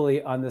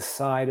heavily on the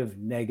side of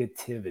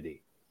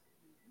negativity.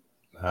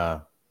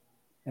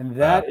 And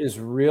that is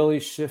really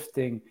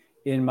shifting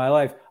in my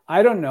life.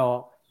 I don't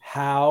know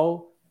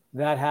how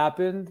that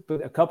happened,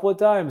 but a couple of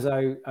times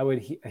I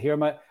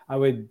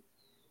would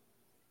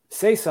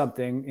say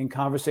something in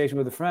conversation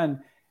with a friend,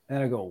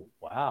 and I go,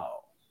 wow,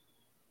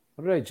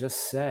 what did I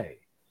just say?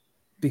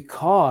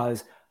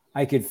 Because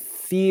I could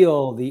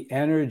feel the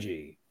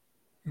energy,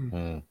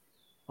 a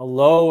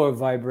lower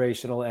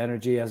vibrational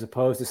energy, as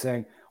opposed to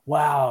saying,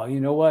 wow, you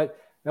know what?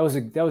 That was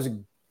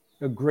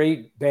a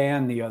great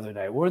band the other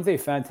night. Weren't they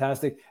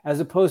fantastic?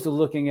 As opposed to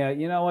looking at,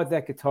 you know what,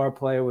 that guitar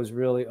player was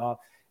really off.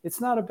 It's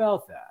not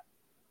about that.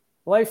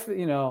 Life,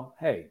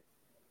 hey,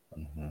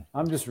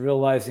 I'm just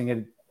realizing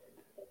it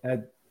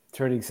at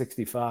turning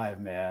 65,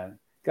 man.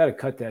 Got to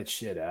cut that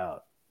shit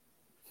out.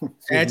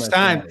 It's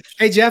time.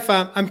 Hey, Jeff,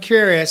 I'm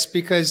curious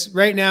because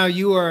right now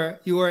you are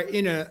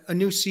in a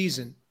new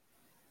season.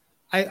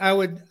 I'm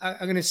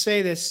going to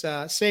say this,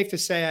 safe to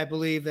say, I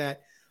believe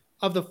that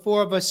of the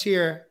four of us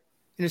here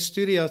in the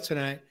studio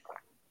tonight,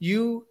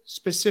 you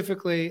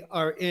specifically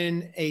are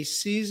in a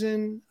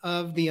season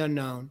of the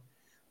unknown.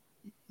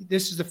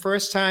 This is the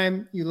first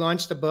time you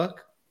launched a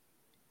book,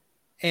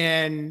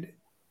 and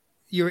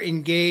you're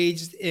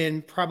engaged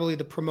in probably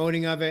the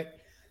promoting of it,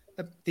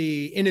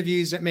 the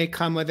interviews that may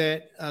come with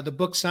it, the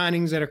book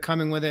signings that are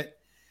coming with it.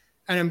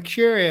 And I'm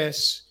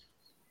curious,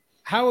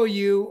 how are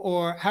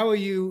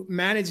you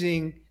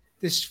managing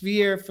the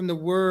sphere from the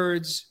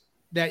words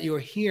that you're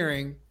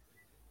hearing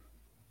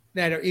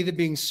that are either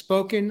being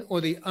spoken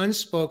or the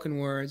unspoken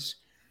words?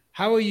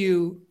 How are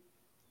you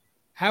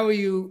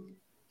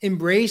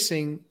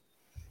embracing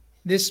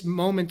this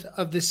moment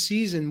of the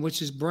season,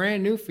 which is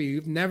brand new for you?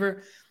 You've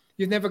never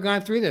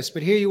gone through this,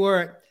 but here you are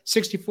at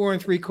 64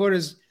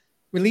 3/4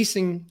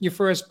 releasing your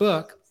first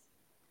book.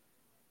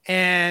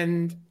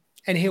 And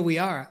here we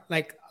are,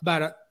 like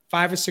about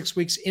 5 or 6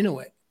 weeks into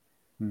it.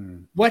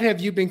 What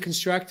have you been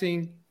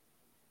constructing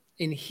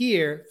in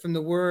here from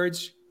the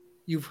words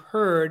you've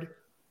heard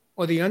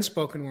or the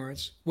unspoken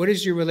words? What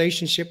is your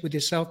relationship with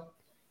yourself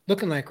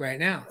looking like right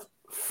now?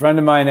 A friend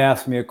of mine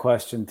asked me a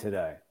question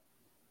today.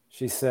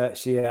 She said,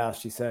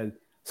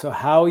 so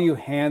how are you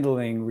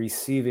handling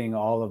receiving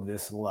all of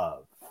this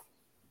love?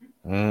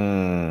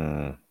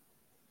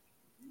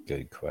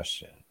 Good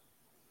question.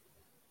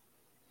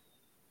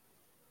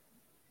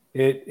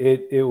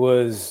 It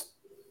was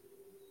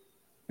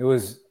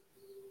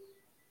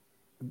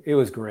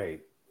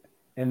great.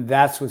 And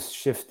that's what's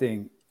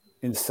shifting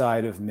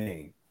inside of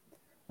me.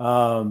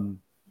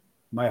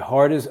 My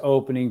heart is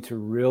opening to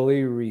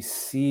really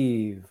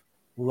receive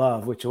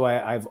love, which is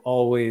why I've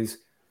always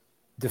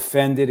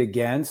defended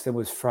against and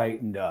was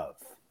frightened of.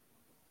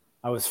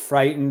 I was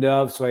frightened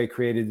of, so I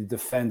created a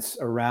defense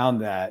around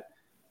that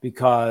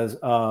because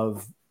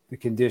of the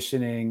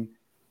conditioning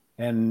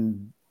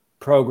and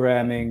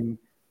programming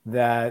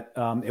that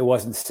it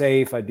wasn't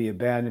safe, I'd be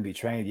abandoned, be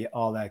trained,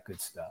 all that good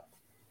stuff.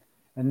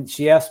 And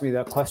she asked me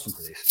that question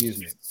today, excuse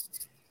me.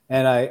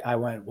 And I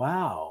went,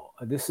 wow,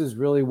 this is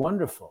really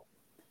wonderful.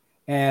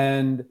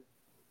 And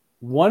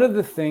one of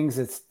the things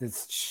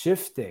that's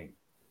shifting,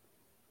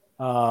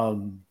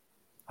 I'm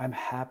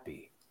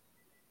happy.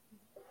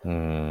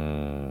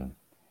 And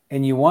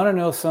you want to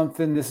know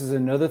something? This is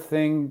another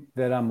thing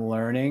that I'm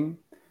learning.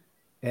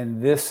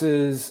 And this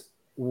is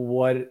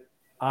what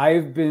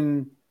I've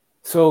been.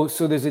 So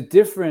there's a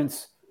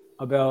difference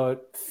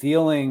about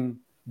feeling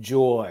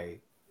joy,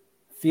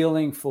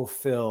 feeling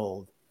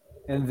fulfilled,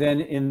 and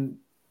then in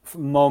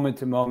moment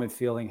to moment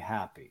feeling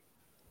happy.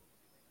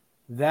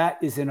 That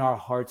is in our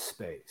heart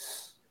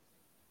space.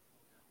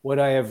 What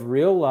I have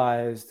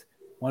realized,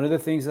 one of the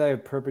things that I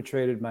have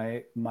perpetrated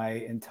my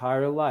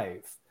entire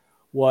life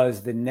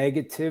was the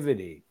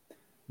negativity,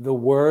 the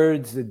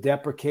words, the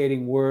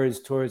deprecating words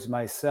towards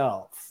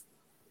myself,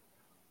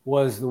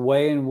 was the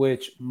way in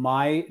which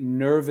my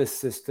nervous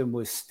system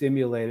was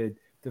stimulated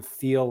to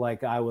feel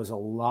like I was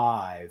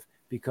alive,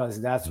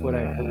 because that's what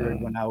I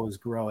heard when I was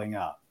growing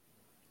up.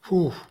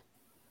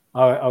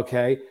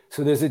 Okay,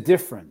 so there's a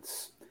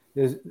difference.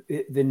 The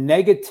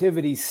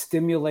negativity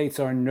stimulates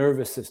our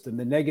nervous system.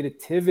 The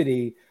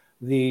negativity,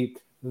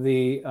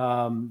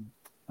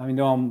 I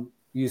know I'm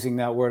using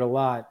that word a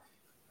lot.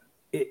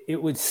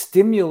 It would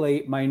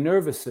stimulate my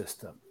nervous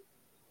system.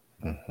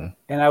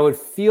 And I would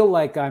feel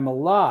like I'm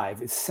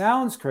alive. It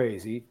sounds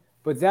crazy,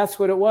 but that's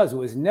what it was. It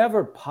was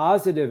never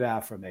positive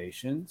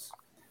affirmations.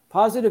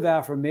 Positive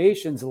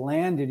affirmations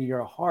land in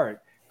your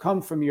heart,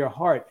 come from your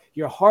heart.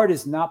 Your heart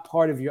is not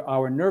part of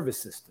our nervous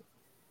system.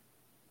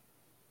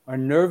 Our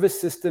nervous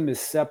system is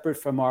separate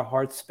from our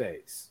heart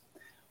space.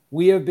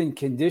 We have been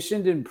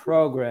conditioned and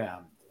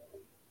programmed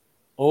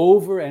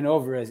over and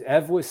over, as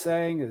Ev was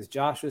saying, as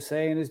Josh was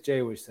saying, as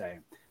Jay was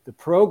saying. The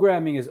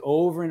programming is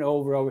over and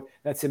over.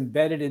 That's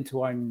embedded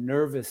into our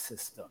nervous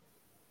system.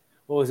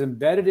 What was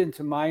embedded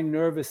into my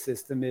nervous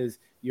system is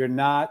you're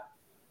not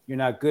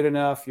good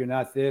enough, you're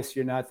not this,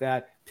 you're not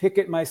that. Pick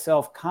at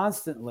myself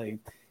constantly.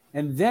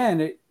 And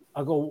then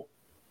I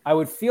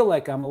would feel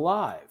like I'm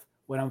alive.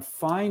 What I'm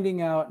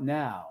finding out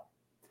now,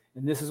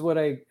 and this is what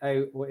I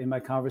in my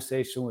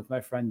conversation with my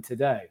friend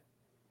today,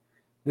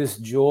 this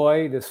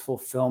joy, this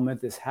fulfillment,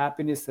 this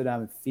happiness that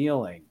I'm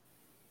feeling,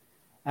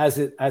 as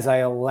I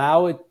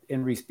allow it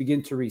and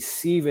begin to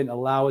receive it and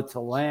allow it to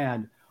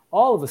land,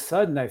 all of a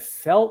sudden I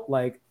felt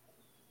like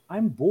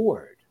I'm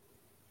bored.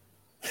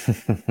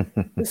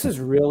 This is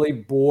really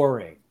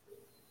boring.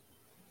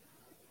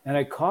 And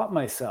I caught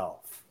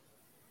myself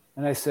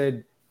and I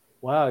said,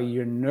 wow,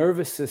 your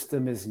nervous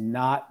system is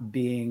not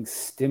being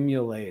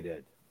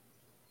stimulated.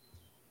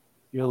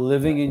 You're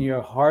living in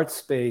your heart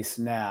space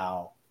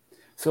now.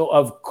 So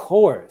of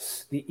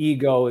course the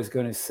ego is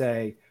going to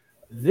say,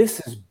 this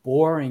is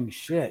boring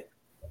shit.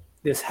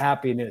 This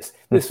happiness,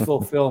 this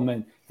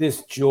fulfillment,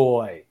 this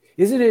joy.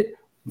 Isn't it?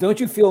 Don't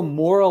you feel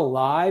more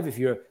alive if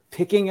you're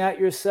picking at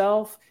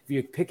yourself, if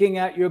you're picking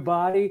at your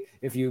body,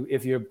 if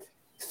you're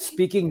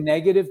speaking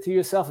negative to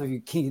yourself, if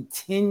you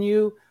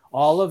continue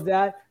all of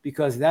that,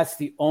 because that's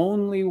the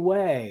only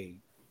way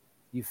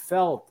I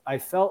felt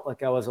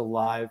like I was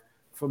alive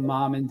from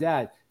mom and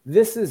dad.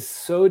 This is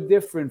so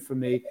different for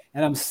me.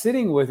 And I'm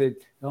sitting with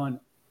it going,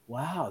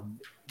 wow,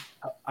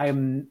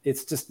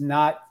 it's just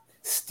not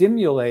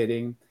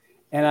stimulating.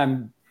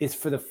 And it's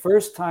for the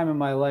first time in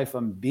my life,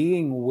 I'm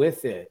being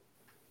with it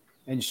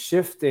and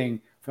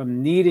shifting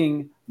from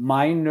needing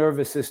my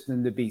nervous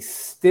system to be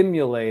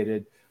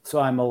stimulated so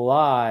I'm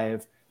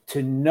alive,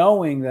 to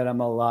knowing that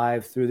I'm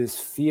alive through this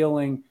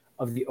feeling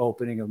of the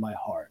opening of my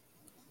heart.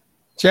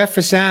 Jeff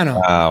Fasano.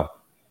 Wow.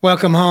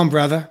 Welcome home,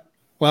 brother.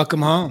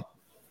 Welcome home.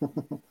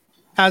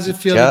 How's it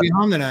feel to be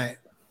home tonight?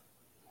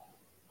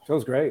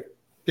 Feels great.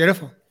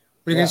 Beautiful. What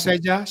are you going to say,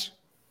 Josh?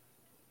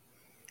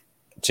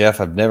 Jeff,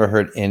 I've never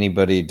heard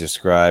anybody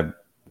describe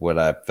what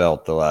I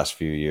felt the last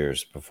few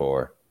years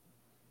before.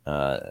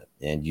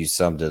 And you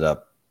summed it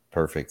up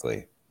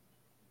perfectly.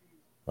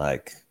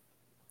 Like,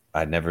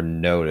 I never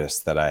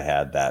noticed that I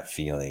had that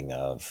feeling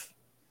of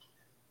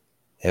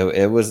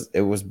it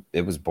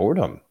was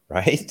boredom,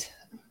 right?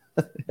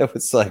 It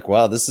was like,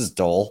 wow, this is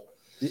dull.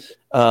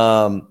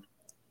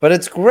 But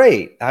it's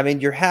great. I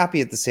mean, you're happy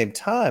at the same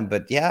time,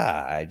 but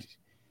yeah,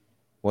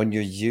 when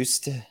you're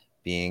used to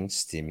being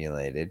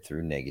stimulated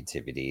through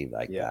negativity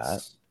like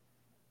that,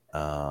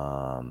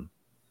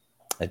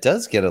 it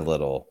does get a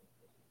little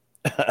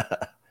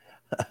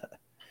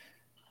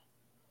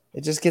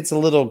it just gets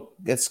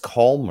it's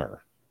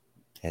calmer.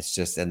 It's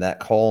just, and that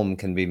calm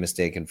can be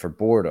mistaken for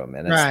boredom,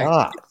 and it's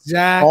not.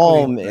 Exactly.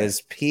 Calm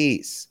is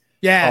peace.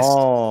 Yes.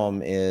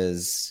 Calm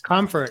is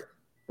comfort.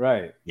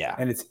 Right. Yeah.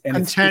 And it's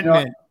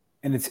contentment.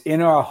 It's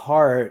in our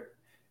heart.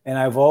 And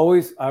I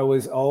was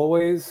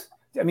always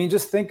I mean,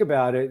 just think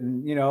about it.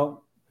 And, you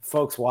know,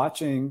 folks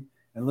watching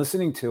and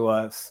listening to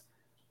us,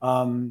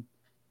 how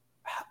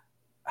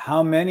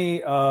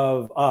many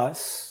of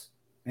us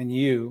and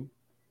you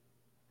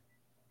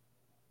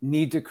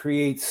need to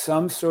create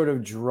some sort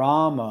of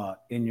drama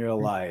in your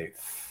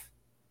life?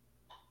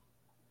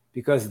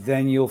 Because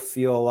then you'll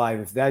feel alive.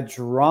 If that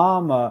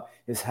drama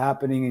is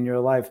happening in your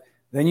life,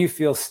 then you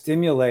feel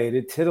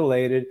stimulated,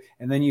 titillated,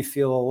 and then you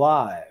feel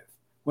alive.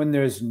 When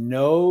there's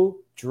no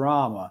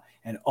drama,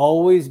 and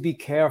always be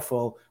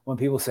careful when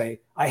people say,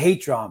 I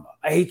hate drama,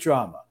 I hate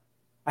drama,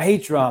 I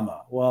hate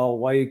drama. Well,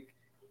 why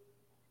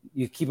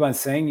you keep on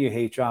saying you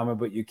hate drama,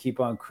 but you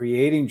keep on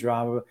creating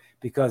drama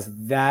because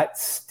that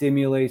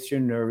stimulates your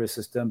nervous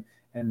system,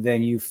 and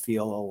then you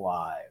feel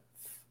alive.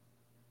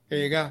 There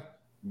you go.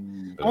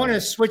 I want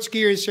to switch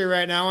gears here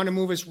right now. I want to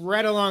move us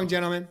right along,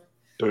 gentlemen.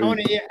 I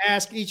want to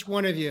ask each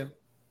one of you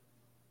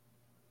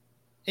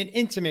an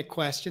intimate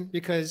question,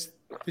 because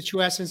the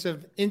true essence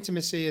of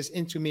intimacy is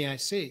into me I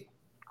see.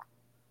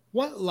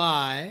 What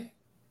lie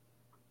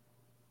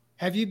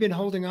have you been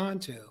holding on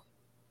to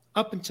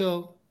up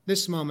until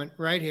this moment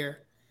right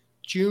here,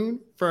 June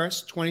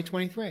 1st,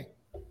 2023?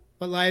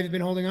 What lie have you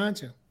been holding on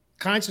to?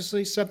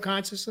 Consciously,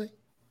 subconsciously?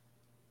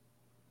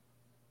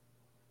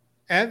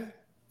 Ev?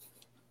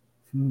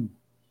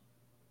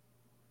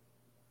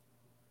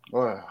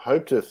 Well, I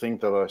hope to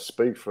think that I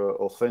speak for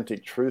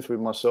authentic truth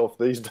with myself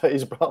these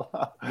days,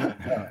 brother.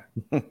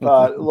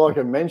 But like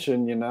I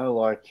mentioned, you know,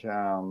 like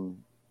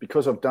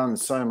because I've done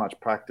so much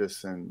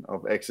practice and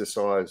I've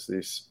exercised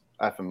these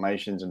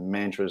affirmations and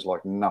mantras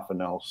like nothing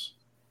else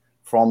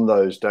from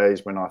those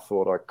days when I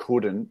thought I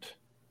couldn't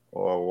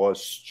or I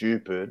was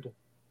stupid,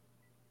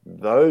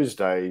 those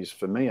days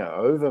for me are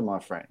over, my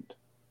friend.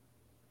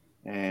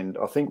 And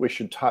I think we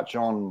should touch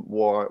on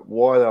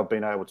why I've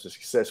been able to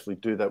successfully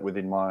do that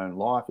within my own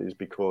life is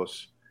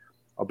because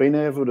I've been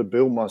able to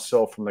build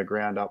myself from the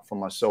ground up from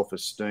my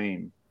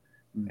self-esteem.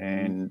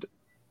 And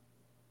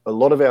a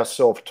lot of our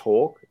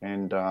self-talk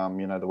and,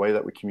 you know, the way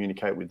that we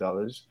communicate with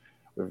others,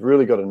 we've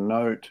really got to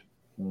note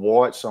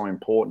why it's so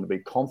important to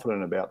be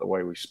confident about the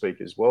way we speak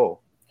as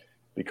well.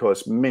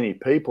 Because many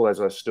people,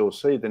 as I still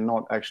see, they're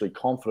not actually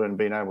confident in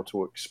being able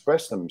to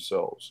express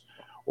themselves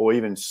or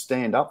even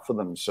stand up for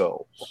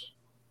themselves.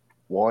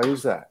 Why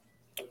is that?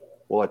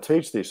 Well, I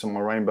teach this in my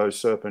Rainbow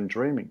Serpent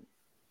Dreaming.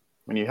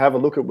 When you have a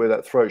look at where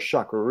that throat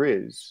chakra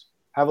is,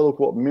 have a look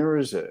what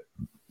mirrors it.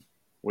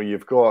 Where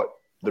you've got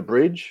the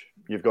bridge,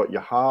 you've got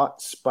your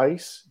heart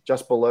space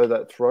just below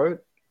that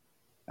throat,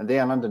 and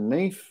down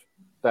underneath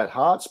that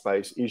heart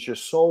space is your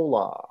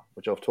solar,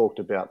 which I've talked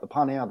about, the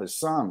panau, the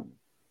sun.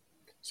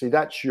 See,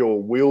 that's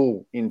your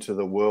will into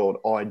the world.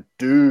 I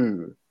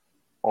do,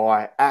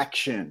 I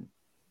action.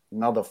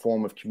 Another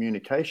form of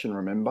communication,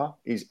 remember,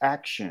 is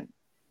action.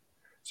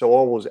 So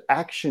I was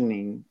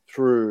actioning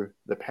through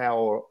the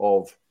power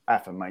of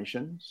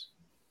affirmations,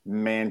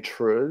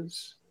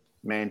 mantras.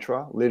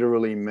 Mantra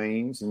literally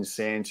means in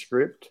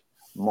Sanskrit,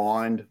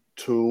 mind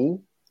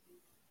tool.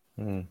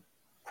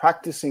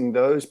 Practicing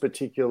those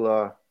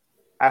particular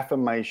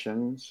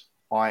affirmations,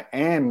 I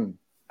am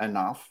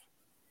enough,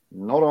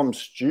 not I'm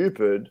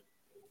stupid,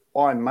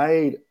 I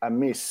made a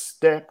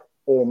misstep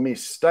or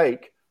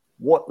mistake.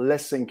 What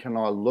lesson can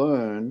I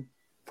learn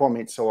from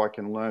it so I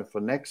can learn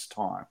for next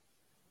time?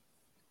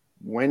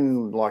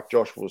 When, like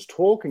Josh was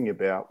talking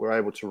about, we're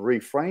able to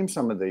reframe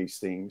some of these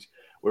things.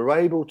 We're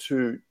able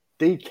to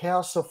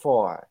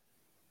decalcify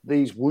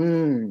these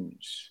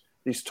wounds,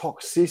 this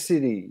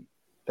toxicity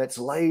that's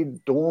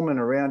laid dormant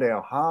around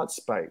our heart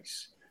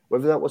space,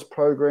 whether that was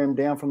programmed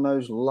down from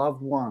those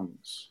loved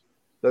ones,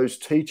 those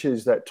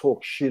teachers that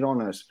talk shit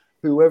on us,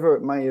 whoever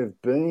it may have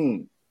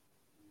been.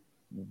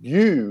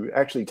 You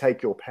actually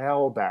take your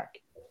power back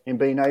in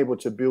being able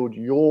to build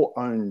your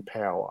own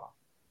power.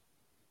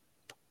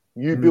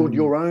 You build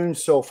your own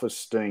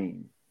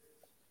self-esteem.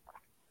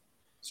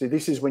 See,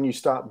 this is when you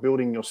start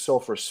building your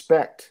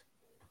self-respect.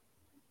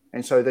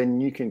 And so then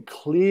you can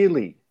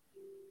clearly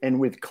and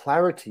with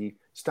clarity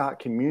start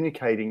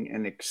communicating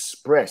and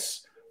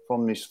express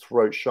from this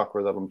throat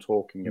chakra that I'm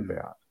talking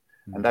about.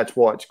 And that's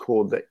why it's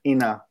called the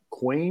inner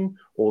queen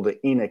or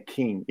the inner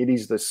king. It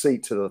is the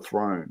seat to the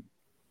throne.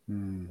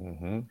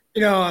 You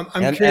know,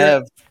 I'm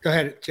curious. Go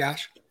ahead,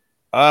 Josh.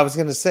 I was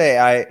going to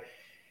say,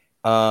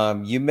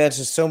 you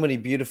mentioned so many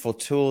beautiful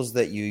tools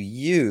that you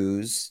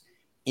use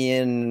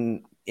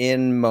in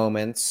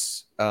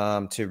moments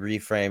to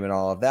reframe and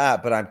all of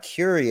that. But I'm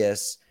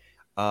curious,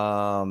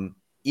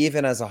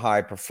 even as a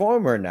high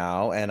performer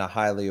now and a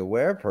highly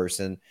aware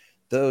person,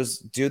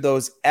 do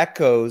those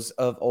echoes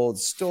of old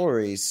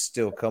stories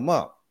still come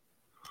up?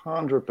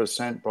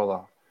 100%,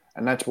 brother.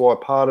 And that's why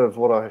part of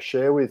what I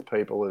share with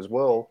people as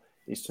well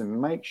is to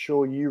make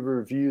sure you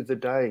review the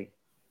day.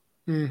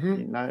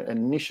 You know,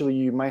 initially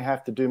you may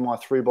have to do my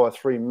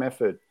 3x3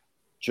 method.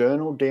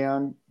 Journal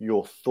down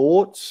your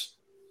thoughts.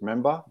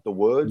 Remember, the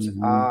words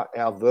are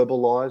our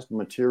verbalized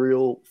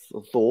material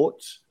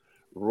thoughts.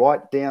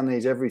 Write down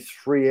these every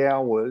 3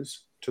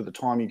 hours to the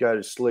time you go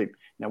to sleep.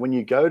 Now, when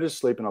you go to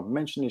sleep, and I've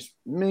mentioned this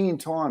a million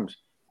times,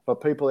 if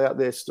for people out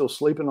there still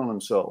sleeping on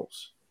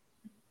themselves.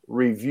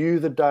 Review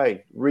the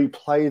day,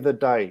 replay the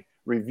day,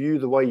 review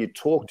the way you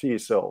talk to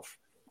yourself.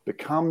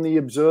 Become the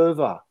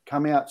observer.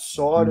 Come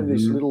outside of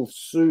this little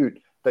suit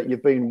that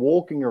you've been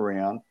walking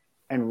around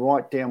and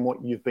write down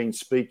what you've been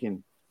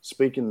speaking.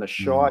 Speaking the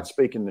shite,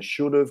 speaking the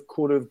should have,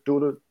 could have,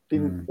 would have,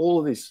 didn't, all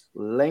of this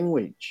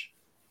language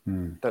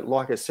that,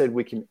 like I said,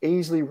 we can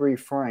easily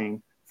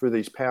reframe through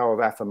these power of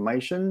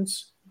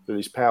affirmations, through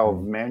this power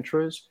of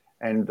mantras,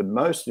 and the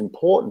most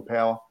important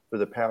power, for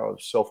the power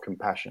of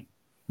self-compassion.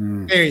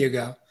 There you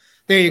go.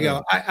 There you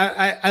go.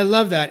 I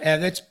love that, Ed.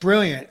 That's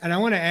brilliant. And I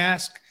want to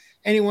ask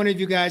any one of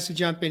you guys to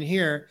jump in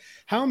here.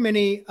 How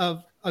many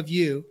of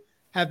you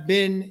have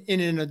been in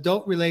an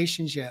adult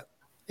relationship?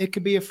 It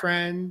could be a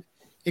friend.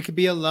 It could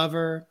be a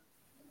lover.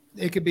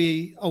 It could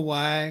be a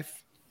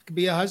wife. It could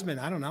be a husband.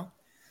 I don't know.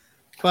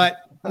 But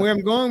where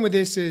I'm going with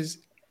this is,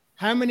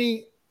 how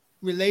many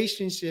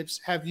relationships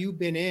have you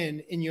been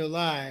in your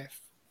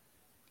life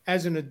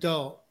as an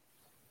adult,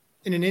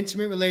 in an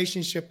intimate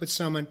relationship with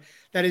someone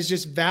that is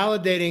just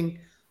validating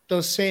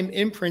those same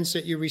imprints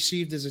that you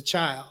received as a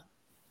child?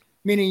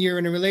 Meaning you're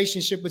in a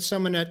relationship with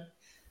someone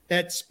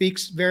that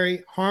speaks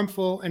very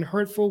harmful and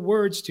hurtful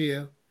words to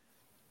you.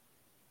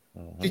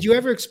 Did you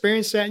ever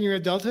experience that in your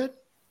adulthood?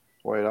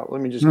 Wait up,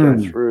 let me just go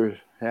through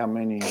how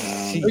many.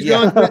 He's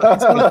going through his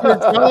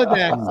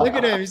Rolodex. Look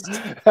at him. He's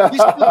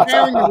still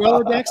carrying your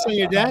Rolodex on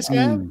your desk,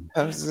 Ab?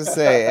 I was going to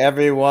say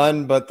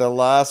everyone but the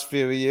last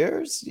few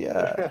years.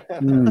 Yeah.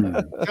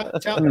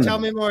 Tell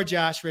me more,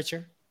 Josh,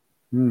 Ritcher.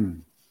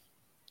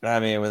 I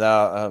mean,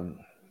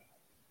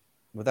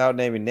 without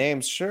naming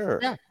names,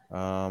 sure. Yeah.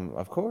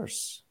 Of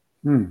course.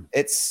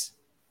 It's,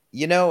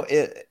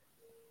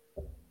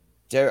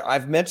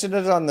 I've mentioned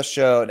it on the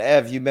show, and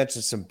Ev, you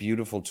mentioned some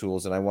beautiful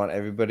tools, and I want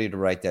everybody to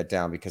write that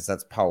down because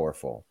that's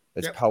powerful.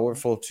 It's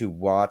powerful to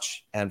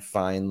watch and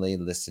finally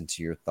listen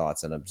to your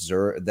thoughts and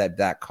observe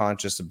that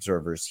conscious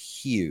observer is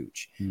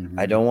huge.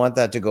 I don't want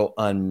that to go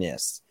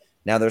unmissed.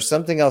 Now, there's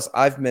something else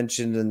I've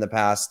mentioned in the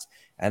past,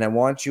 and I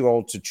want you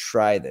all to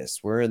try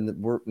this. We're in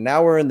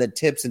the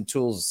tips and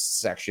tools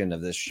section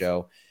of this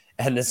show,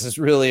 and this is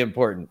really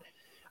important.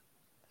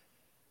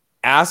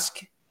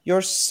 Ask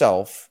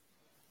yourself.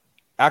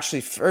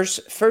 Actually,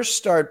 first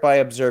start by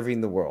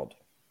observing the world.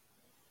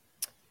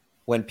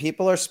 When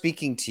people are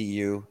speaking to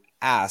you,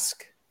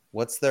 ask,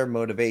 what's their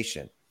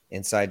motivation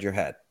inside your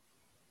head?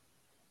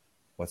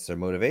 What's their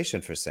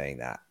motivation for saying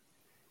that?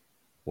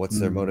 What's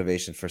their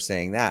motivation for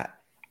saying that?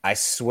 I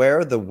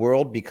swear the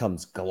world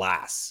becomes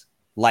glass.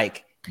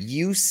 Like,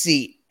 you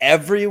see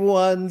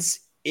everyone's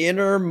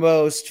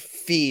innermost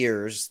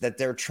fears that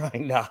they're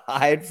trying to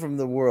hide from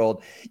the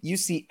world. You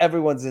see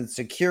everyone's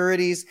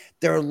insecurities.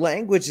 Their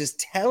language is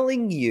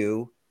telling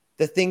you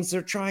the things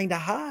they're trying to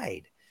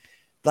hide.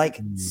 Like,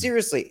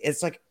 seriously,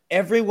 it's like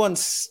everyone's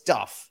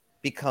stuff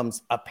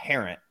becomes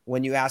apparent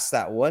when you ask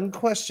that one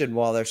question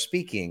while they're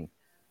speaking.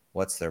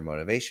 What's their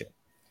motivation?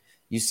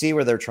 You see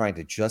where they're trying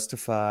to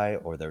justify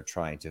or they're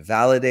trying to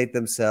validate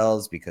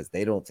themselves because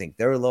they don't think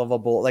they're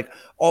lovable. Like,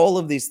 all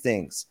of these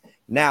things.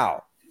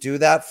 Now, do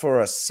that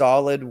for a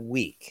solid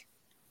week.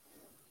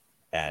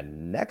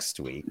 And next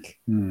week,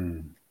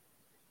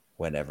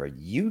 whenever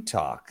you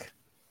talk,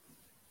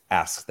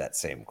 ask that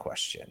same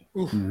question.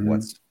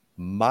 What's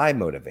my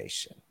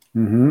motivation?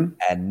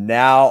 And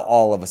now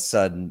all of a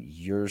sudden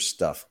your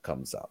stuff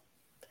comes up.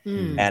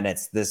 And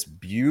it's this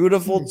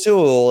beautiful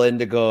tool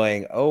into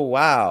going, oh,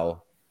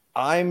 wow,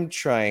 I'm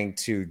trying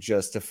to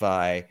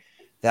justify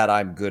that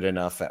I'm good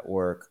enough at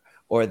work,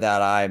 or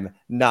that I'm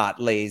not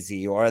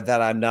lazy, or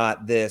that I'm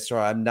not this, or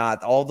I'm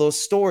not, all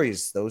those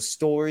stories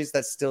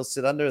that still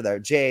sit under there.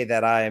 Jay,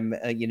 that I'm,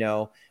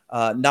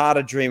 not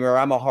a dreamer,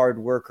 I'm a hard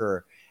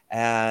worker.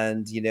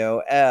 And,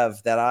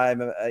 Ev, that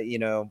I'm,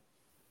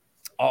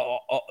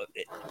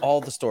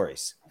 all the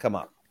stories come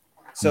up.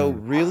 So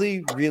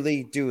really,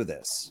 really do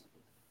this.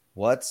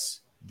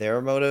 What's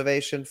their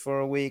motivation for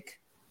a week?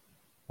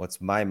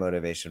 What's my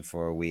motivation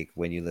for a week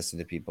when you listen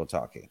to people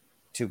talking?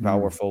 Two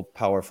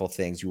powerful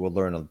things. You will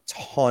learn a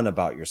ton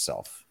about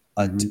yourself,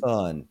 a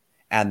ton.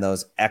 And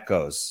those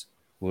echoes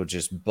will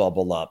just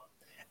bubble up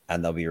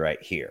and they'll be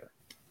right here.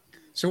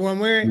 So when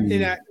we're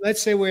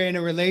let's say we're in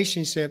a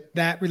relationship,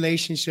 that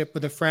relationship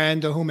with a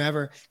friend or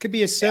whomever, it could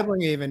be a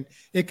sibling even,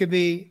 it could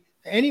be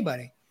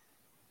anybody,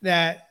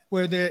 that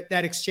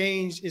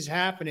exchange is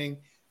happening,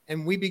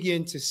 and we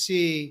begin to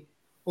see,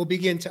 we'll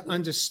begin to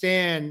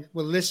understand,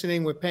 we're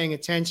listening, we're paying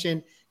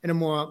attention in a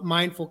more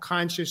mindful,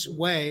 conscious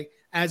way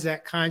as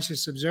that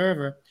conscious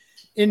observer.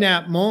 In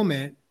that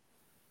moment,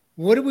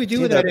 what do we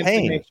do with that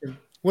information?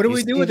 What do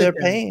we do with their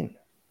pain?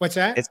 What's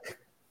that?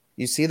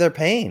 You see their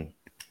pain.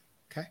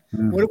 Okay.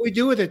 What do we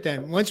do with it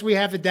then? Once we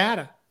have the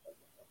data,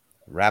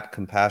 wrap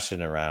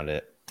compassion around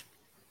it.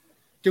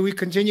 Do we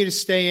continue to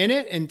stay in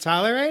it and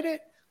tolerate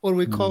it? Or do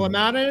we call them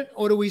out on it?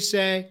 Or do we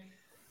say,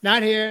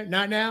 not here,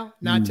 not now,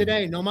 not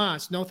today, no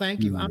mas, no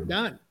thank you, I'm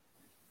done?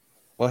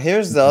 Well,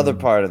 here's the other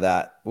part of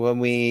that. When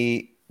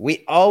we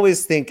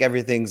always think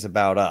everything's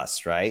about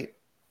us, right?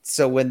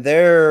 So when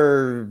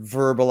they're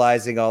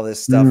verbalizing all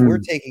this stuff, we're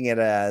taking it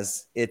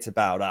as it's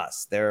about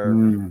us. They're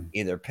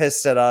either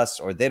pissed at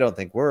us or they don't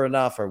think we're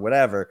enough or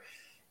whatever.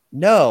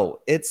 No,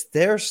 it's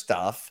their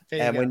stuff.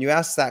 And when you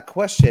ask that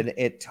question,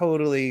 it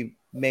totally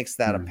makes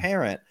that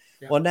apparent.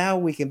 Yeah. Well, now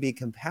we can be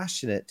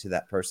compassionate to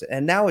that person.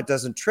 And now it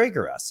doesn't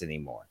trigger us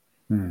anymore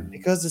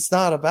because it's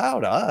not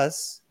about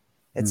us.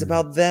 It's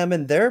about them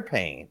and their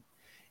pain.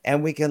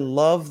 And we can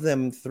love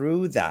them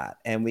through that.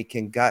 And we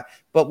can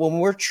but when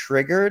we're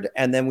triggered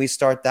and then we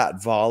start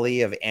that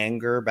volley of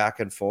anger back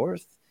and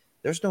forth,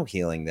 there's no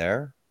healing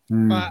there.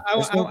 Well, I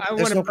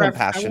want to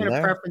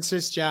preference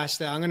this, Josh,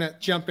 though. I'm going to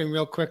jump in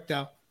real quick,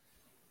 though.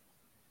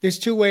 There's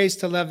two ways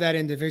to love that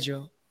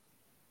individual.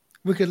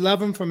 We could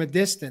love them from a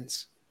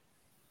distance,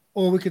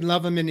 or we could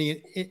love them in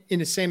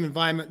the same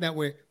environment that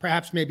we're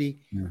perhaps maybe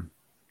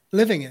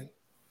living in.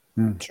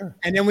 Sure.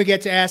 And then we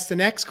get to ask the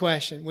next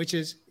question, which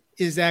is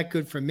that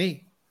good for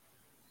me?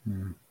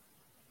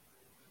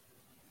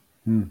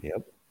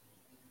 Yep.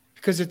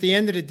 Because at the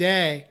end of the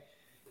day,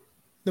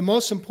 the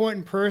most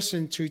important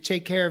person to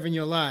take care of in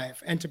your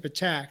life and to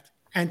protect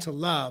and to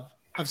love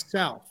of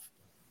self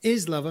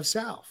is love of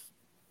self.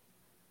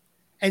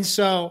 And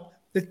so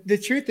the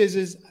truth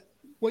is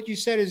what you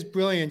said is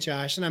brilliant,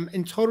 Josh, and I'm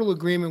in total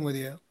agreement with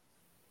you.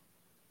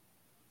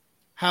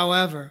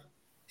 However,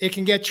 it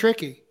can get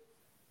tricky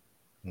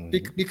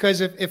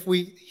because if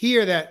we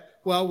hear that,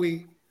 well,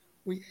 we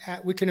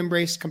can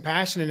embrace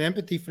compassion and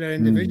empathy for that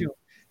individual.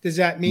 Does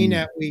that mean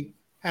that we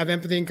have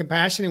empathy and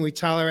compassion and we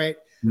tolerate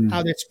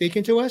how they're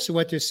speaking to us or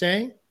what they're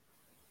saying?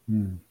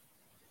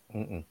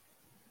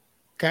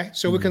 Okay,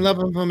 so we can love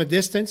them from a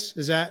distance.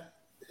 Is that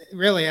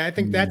really? I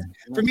think that's,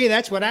 for me,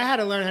 that's what I had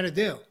to learn how to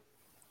do.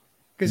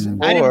 Because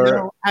I didn't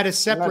know how to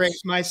separate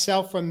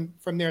myself from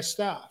their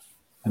stuff.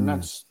 And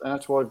that's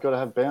why we've got to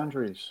have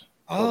boundaries.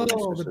 Oh,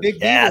 the big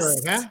B word,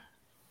 huh?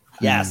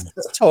 Yes,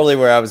 that's totally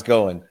where I was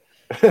going.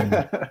 Tell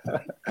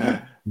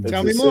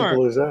me more.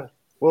 Simple as that.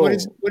 Well,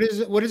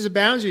 what is a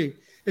boundary?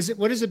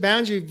 What is a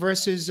boundary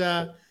versus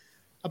a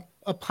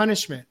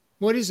punishment?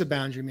 What does a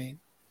boundary mean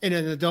in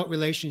an adult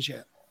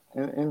relationship?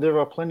 And there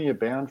are plenty of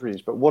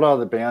boundaries, but what are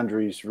the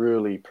boundaries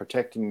really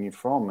protecting you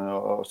from?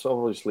 So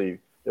obviously,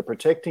 they're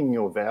protecting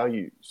your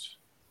values.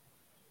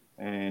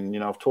 And,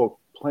 I've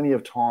talked plenty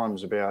of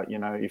times about,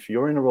 if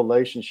you're in a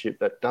relationship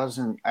that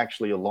doesn't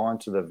actually align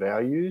to the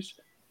values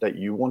that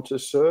you want to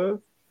serve,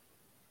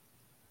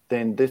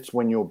 then that's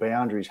when your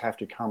boundaries have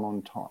to come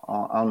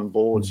on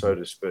board, so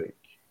to speak.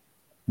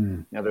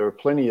 Now, there are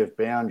plenty of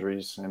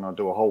boundaries, and I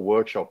do a whole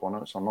workshop on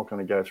it, so I'm not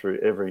going to go through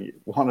every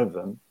one of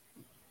them.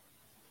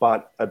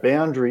 But a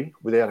boundary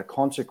without a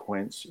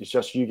consequence is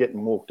just you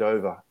getting walked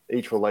over.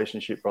 Each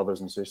relationship,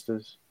 brothers and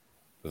sisters.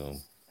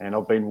 Boom. And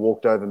I've been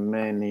walked over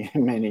many,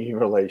 many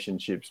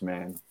relationships,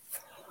 man,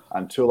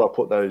 until I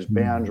put those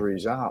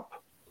boundaries up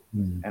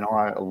and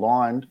I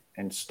aligned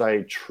and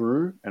stayed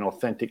true and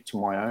authentic to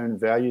my own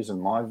values and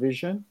my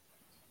vision.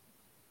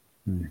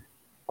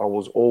 I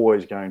was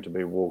always going to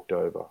be walked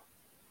over.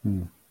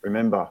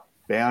 Remember,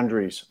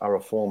 boundaries are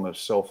a form of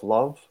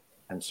self-love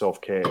and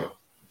self-care.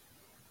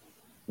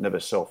 Never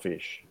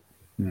selfish.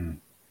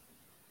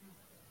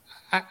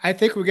 I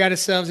think we got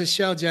ourselves a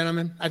show,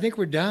 gentlemen. I think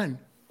we're done.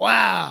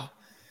 Wow.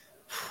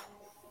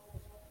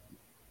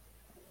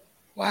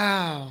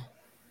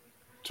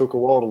 Took a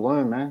while to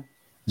learn, man.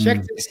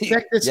 Check this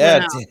one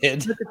out. It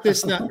did. Look at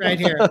this nut right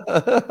here.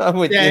 I'm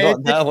with you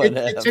on that one.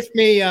 It took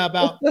me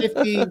about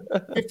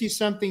 50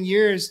 something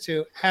years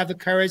to have the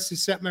courage to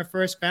set my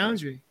first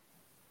boundary.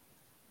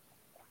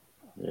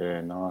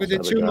 Yeah, nice. With the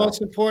two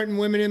most important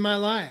women in my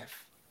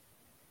life.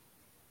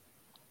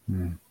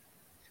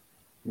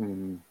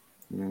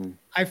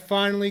 I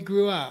finally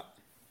grew up.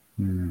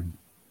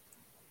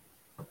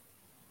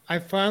 I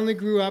finally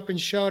grew up and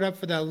showed up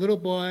for that little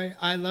boy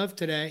I love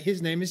today.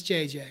 His name is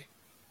JJ.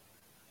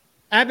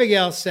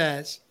 Abigail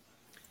says,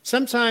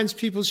 sometimes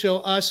people show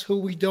us who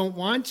we don't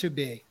want to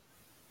be.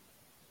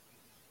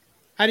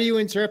 How do you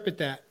interpret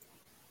that?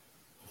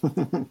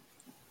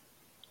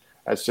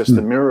 That's just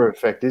the mirror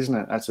effect, isn't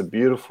it? That's a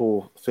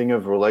beautiful thing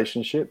of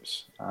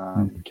relationships,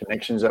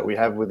 connections that we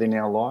have within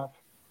our life.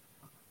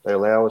 They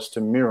allow us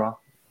to mirror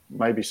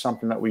maybe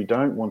something that we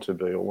don't want to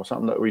be or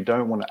something that we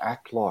don't want to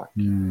act like.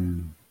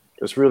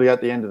 Because really,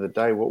 at the end of the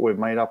day, what we're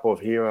made up of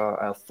here are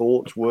our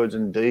thoughts, words,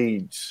 and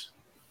deeds.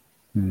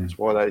 That's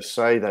why they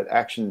say that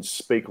actions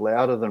speak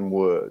louder than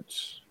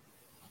words.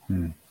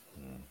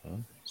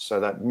 So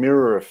that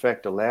mirror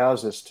effect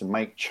allows us to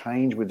make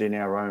change within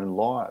our own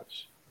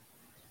lives.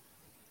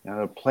 Now,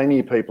 there are plenty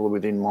of people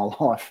within my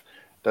life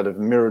that have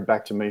mirrored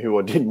back to me who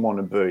I didn't want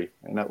to be,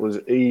 and that was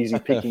easy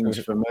pickings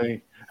for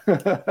me. I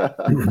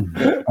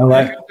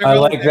like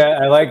that.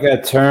 I like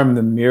that term,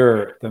 the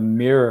mirror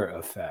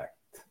effect.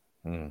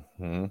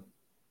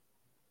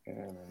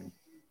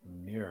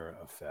 Mirror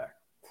effect.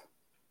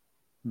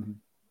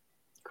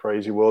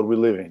 Crazy world we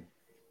live in.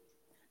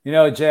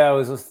 Jay, I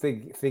was just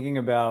thinking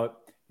about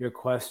your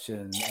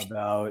question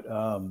about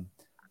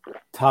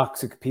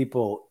toxic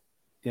people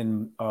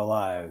in our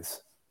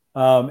lives,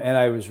 and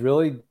I was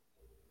really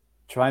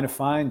trying to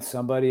find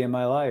somebody in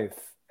my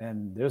life,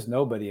 and there's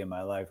nobody in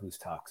my life who's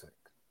toxic.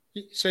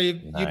 So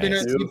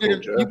Nice.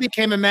 you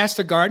became a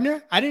master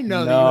gardener? I didn't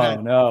know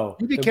No.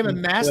 You became a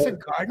master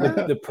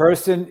gardener? The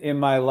person in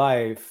my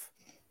life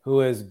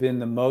who has been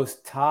the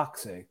most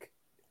toxic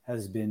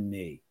has been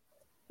me.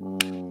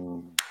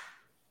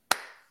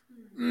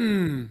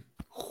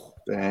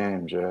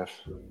 Damn, Jeff.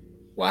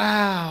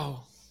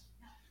 Wow.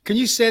 Can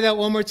you say that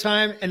one more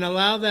time and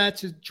allow that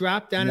to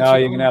drop down? No,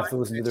 you're gonna have to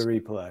listen to the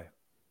replay.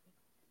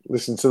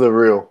 Listen to the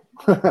real.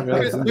 Look at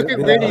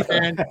Ritty,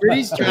 man.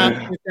 Ritty's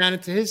dropping it down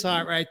into his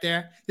heart right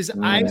there. His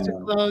eyes are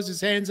closed,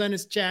 his hands on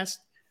his chest.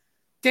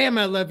 Damn,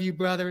 I love you,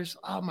 brothers.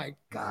 Oh my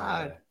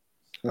God.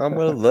 I'm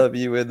gonna love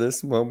you in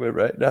this moment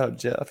right now,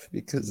 Jeff,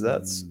 because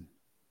that's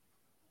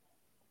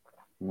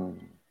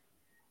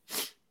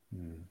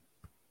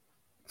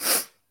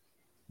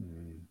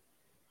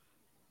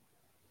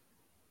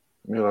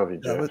We love you,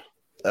 Jeff.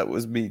 that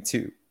was me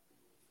too.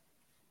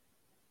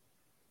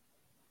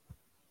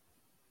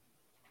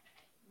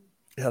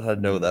 God, I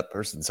know that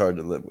person's hard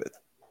to live with.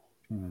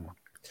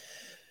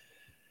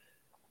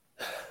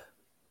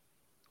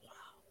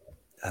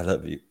 I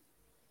love you.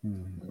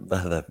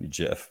 I love you,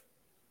 Jeff.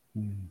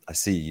 I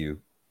see you.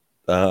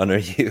 I honor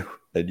you.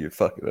 And you're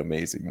fucking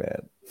amazing,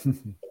 man.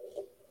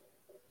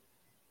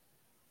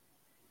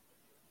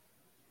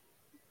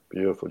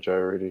 Beautiful, Joe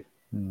Rudy.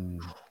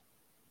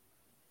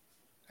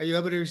 Are you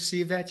able to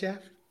receive that, Jeff?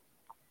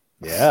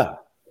 Yeah.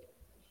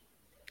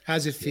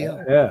 How's it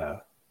feel? Yeah.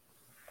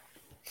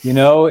 You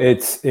know,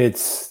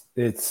 it's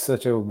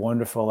such a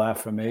wonderful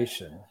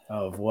affirmation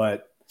of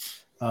what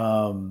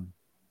I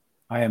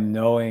am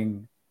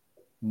knowing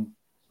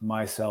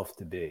myself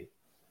to be.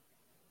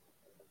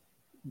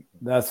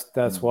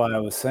 That's why I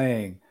was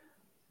saying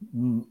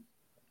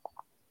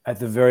at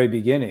the very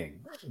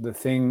beginning, the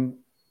thing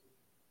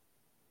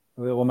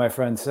that what my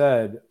friend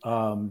said,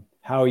 how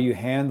are you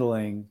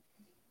handling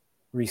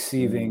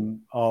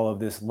receiving all of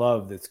this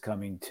love that's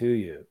coming to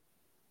you?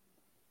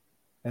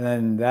 And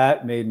then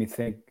that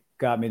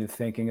got me to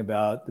thinking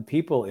about the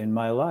people in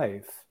my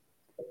life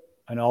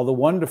and all the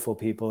wonderful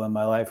people in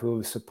my life who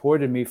have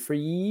supported me for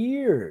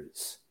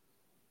years.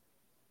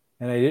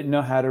 And I didn't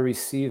know how to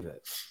receive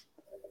it.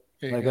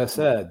 Like I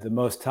said, the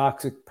most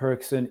toxic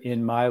person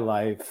in my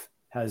life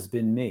has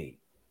been me.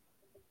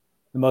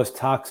 The most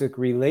toxic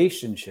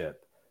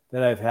relationship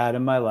that I've had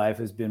in my life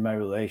has been my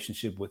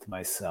relationship with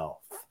myself.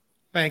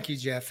 Thank you,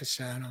 Jeff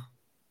Fasano.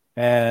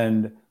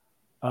 And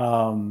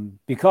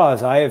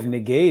because I have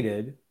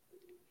negated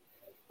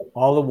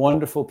all the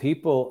wonderful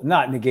people,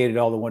 not negated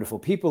all the wonderful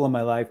people in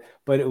my life,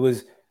 but it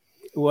was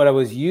what I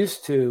was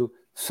used to.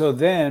 So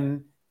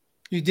then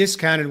you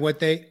discounted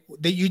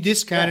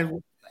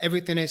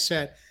everything they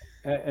said.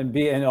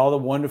 And all the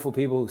wonderful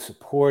people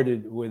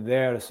who were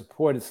there to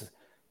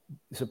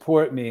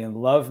support me and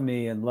love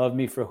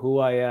me for who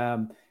I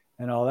am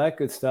and all that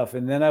good stuff.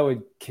 And then I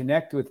would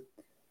connect with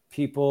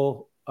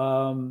people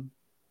and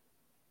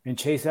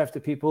chase after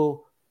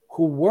people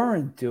who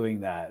weren't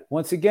doing that.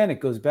 Once again, it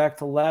goes back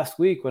to last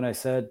week when I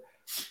said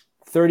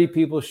 30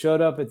 people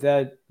showed up at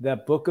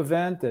that book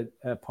event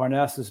at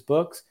Parnassus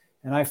Books,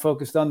 and I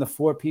focused on the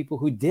 4 people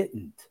who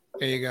didn't.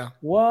 There you go.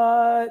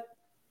 What?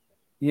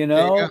 You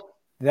know,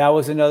 that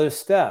was another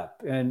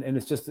step. And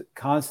it's just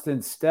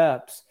constant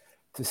steps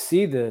to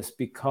see this,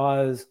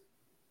 because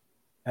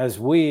as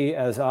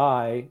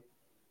I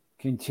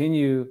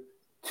continue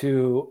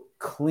to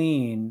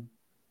clean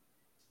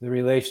the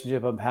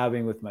relationship I'm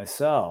having with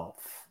myself,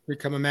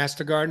 become a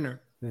master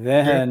gardener,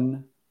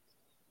 then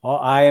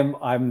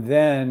I'm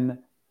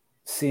then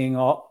seeing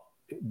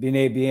being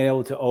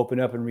able to open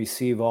up and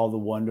receive all the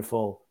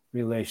wonderful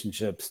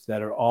relationships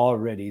that are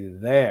already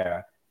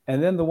there,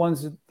 and then the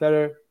ones that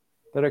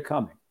are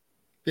coming.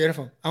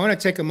 Beautiful. I want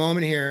to take a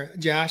moment here,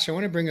 Josh. I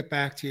want to bring it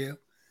back to you.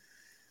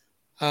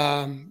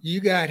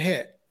 You got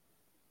hit.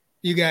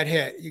 You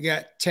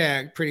got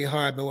tagged pretty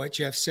hard by what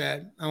Jeff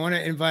said. I want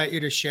to invite you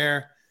to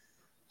share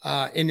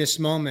in this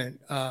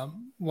moment.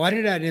 Why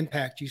did that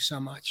impact you so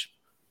much?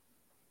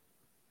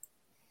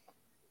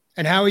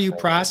 And how are you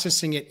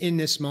processing it in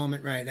this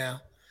moment right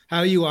now? How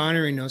are you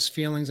honoring those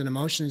feelings and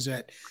emotions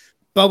that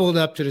bubbled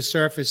up to the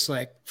surface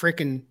like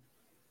freaking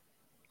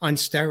on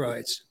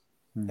steroids?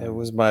 It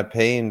was my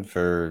pain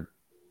for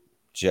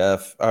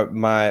Jeff.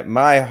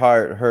 My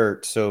heart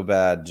hurt so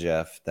bad,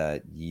 Jeff,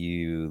 that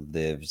you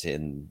lived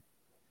in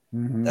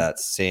that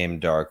same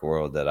dark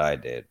world that I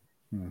did.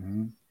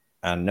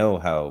 I know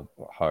how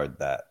hard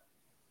that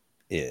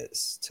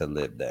is to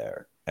live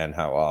there, and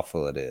how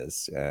awful it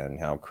is, and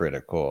how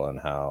critical, and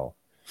how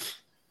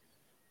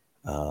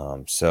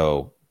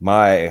so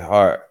my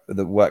heart,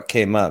 what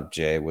came up,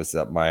 Jay, was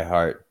that my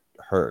heart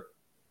hurt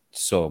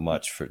so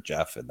much for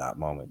Jeff in that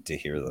moment to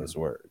hear those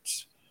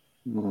words.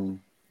 You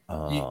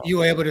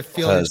were able to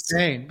feel his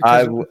pain.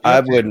 I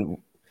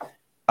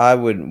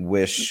wouldn't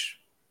wish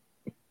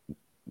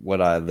what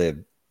I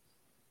lived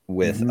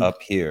with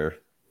up here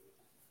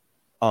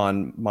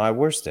on my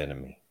worst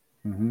enemy.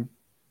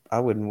 I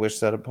wouldn't wish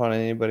that upon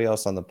anybody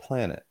else on the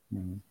planet.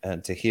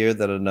 And to hear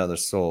that another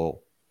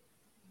soul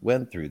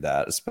went through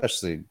that,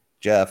 especially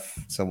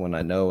Jeff, someone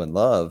I know and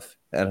love,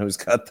 and who's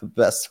got the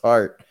best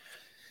heart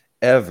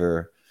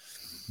ever.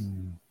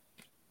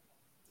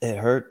 It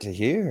hurt to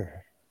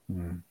hear.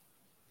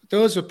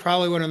 Those were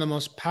probably one of the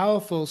most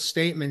powerful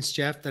statements,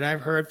 Jeff, that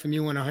I've heard from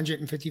you in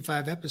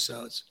 155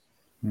 episodes.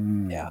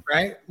 Yeah.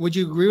 Right? Would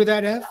you agree with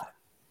that, Ev?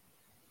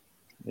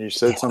 You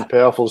said some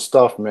powerful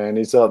stuff, man.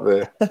 He's up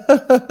there.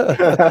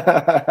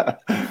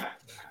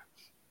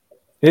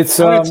 It's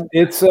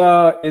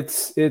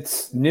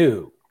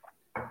new.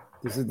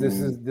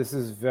 This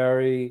is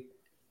very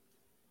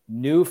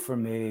new for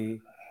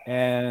me,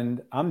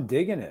 and I'm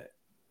digging it.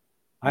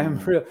 I'm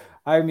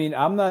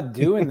not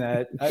doing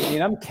that. I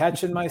mean, I'm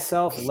catching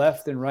myself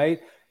left and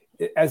right.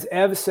 As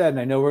Ev said, and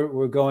I know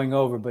we're going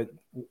over, but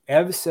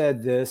Ev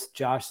said this,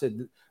 Josh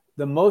said,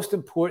 the most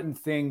important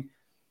thing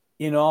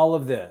in all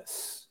of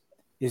this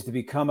is to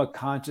become a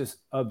conscious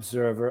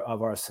observer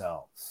of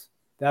ourselves.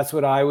 That's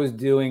what I was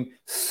doing.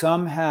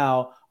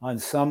 Somehow, on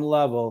some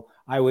level,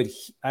 I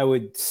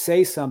would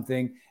say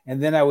something,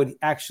 and then I would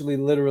actually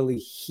literally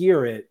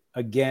hear it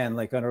again,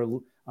 like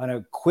on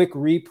a quick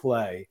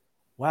replay.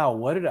 Wow,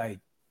 what did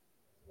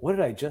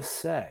I just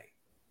say?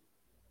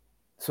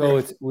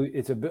 So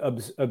it's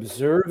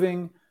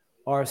observing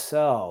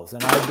ourselves,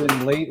 and I've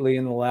been lately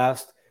in the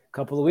last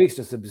couple of weeks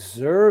just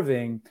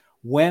observing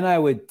when I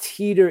would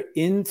teeter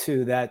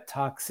into that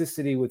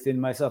toxicity within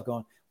myself,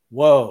 going,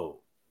 "Whoa,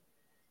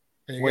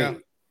 wait."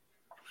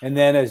 And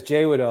then, as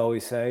Jay would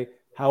always say,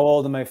 how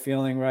old am I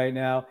feeling right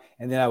now?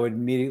 And then I would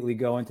immediately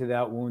go into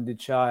that wounded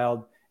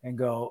child and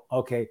go,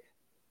 okay,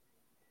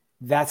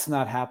 that's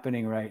not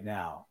happening right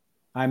now.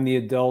 I'm the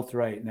adult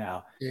right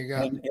now. There you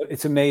go. And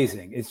it's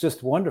amazing. It's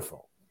just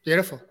wonderful.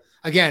 Beautiful.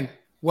 Again,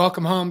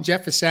 welcome home,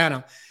 Jeff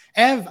Fasano.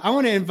 Ev, I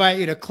want to invite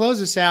you to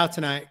close us out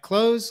tonight.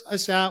 Close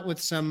us out with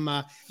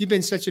some, you've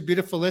been such a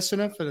beautiful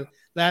listener for the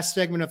last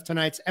segment of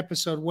tonight's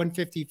episode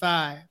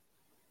 155.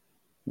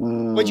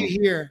 What'd you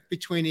hear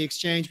between the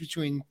exchange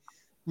between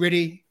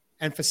Ritty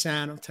and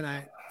Fasano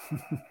tonight?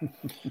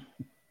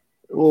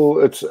 Well,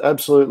 it's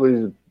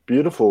absolutely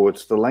beautiful.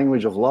 It's the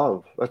language of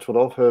love. That's what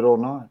I've heard all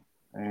night.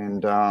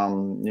 And,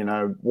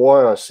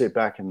 why I sit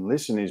back and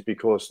listen is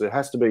because there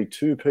has to be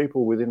two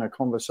people within a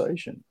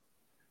conversation.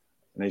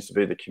 It needs to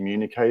be the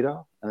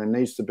communicator, and it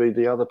needs to be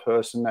the other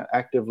person that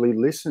actively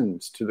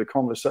listens to the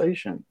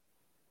conversation.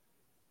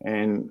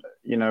 And,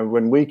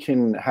 when we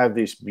can have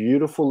this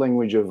beautiful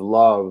language of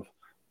love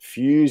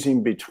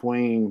fusing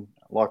between,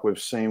 like we've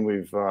seen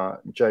with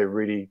Jay,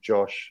 Ritty,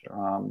 Josh,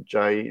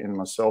 Jay, and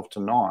myself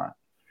tonight,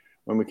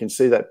 when we can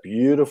see that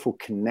beautiful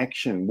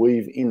connection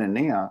weave in and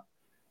out,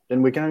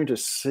 then we're going to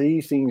see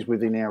things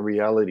within our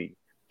reality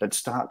that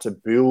start to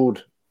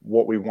build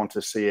what we want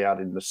to see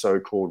out in the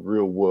so-called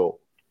real world.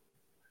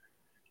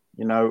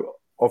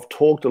 I've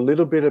talked a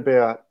little bit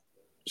about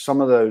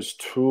some of those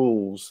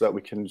tools that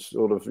we can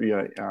sort of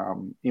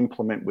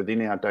implement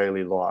within our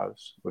daily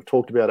lives. We've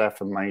talked about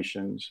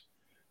affirmations.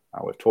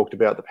 We've talked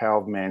about the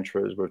power of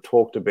mantras. We've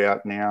talked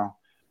about now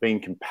being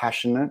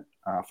compassionate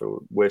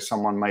for where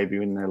someone may be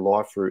in their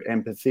life through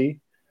empathy.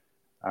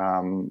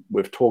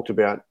 We've talked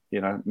about,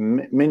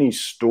 many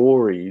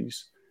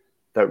stories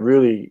that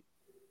really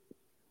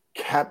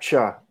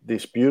capture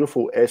this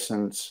beautiful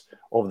essence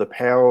of the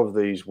power of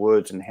these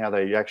words and how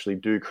they actually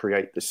do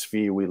create the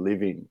sphere we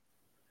live in.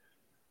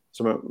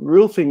 So the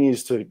real thing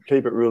is to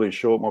keep it really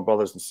short, my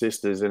brothers and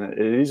sisters, and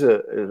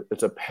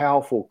it's a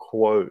powerful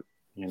quote.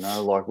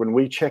 Like when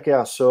we check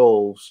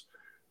ourselves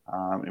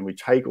and we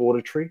take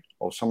auditory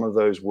of some of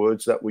those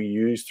words that we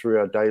use through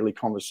our daily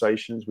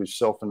conversations with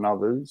self and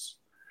others,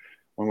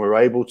 when we're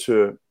able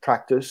to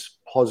practice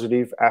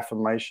positive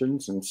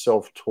affirmations and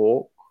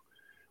self-talk,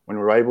 when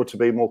we're able to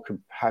be more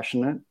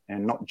compassionate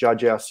and not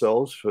judge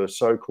ourselves for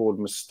so-called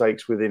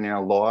mistakes within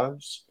our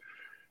lives,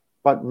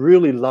 but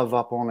really love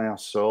up on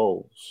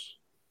ourselves.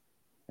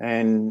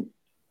 And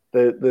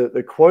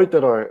the quote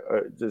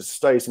that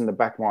stays in the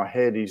back of my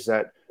head is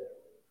that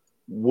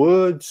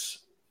words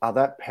are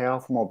that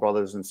powerful, my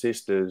brothers and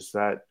sisters,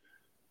 that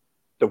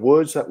the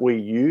words that we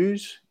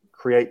use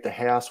create the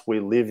house we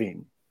live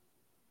in.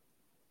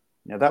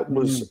 Now, that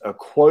was a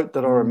quote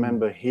that I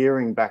remember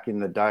hearing back in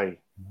the day.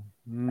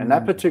 And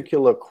that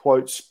particular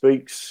quote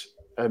speaks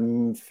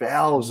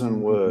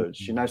 1,000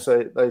 words.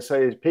 So they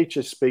say a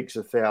picture speaks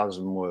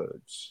 1,000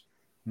 words.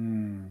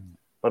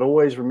 But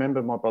always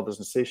remember, my brothers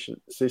and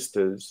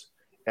sisters,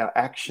 our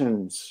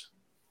actions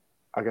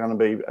are going to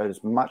be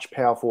as much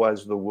powerful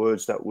as the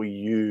words that we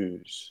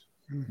use.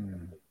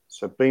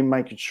 So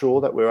making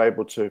sure that we're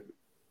able to,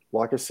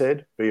 like I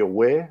said, be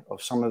aware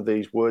of some of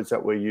these words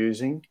that we're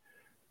using,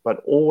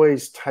 but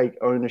always take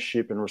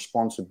ownership and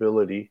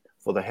responsibility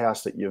for the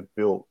house that you've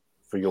built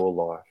for your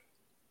life.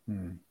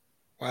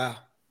 Wow.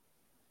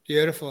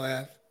 Beautiful,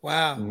 Ev.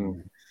 Wow.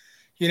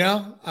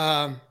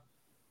 I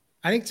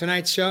think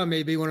tonight's show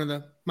may be one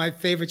of my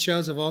favorite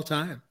shows of all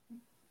time.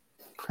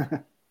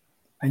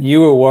 And you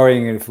were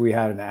worrying if we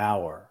had an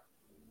hour.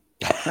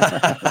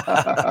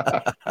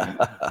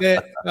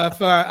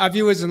 For our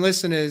viewers and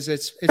listeners,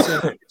 it's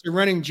a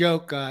running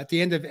joke. At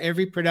the end of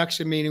every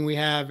production meeting we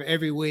have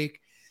every week,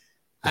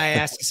 I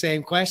ask the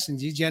same question.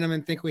 Do you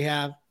gentlemen think we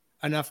have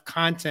enough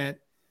content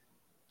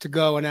to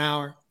go an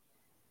hour?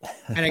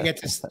 And I get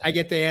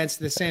to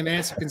answer the same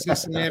answer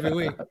consistently every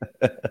week.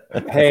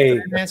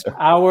 Hey,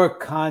 our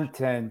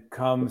content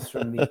comes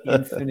from the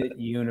infinite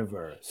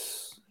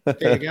universe.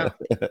 There you go.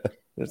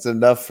 It's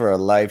enough for a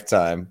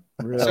lifetime.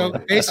 Really. So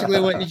basically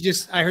what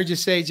I heard you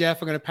say,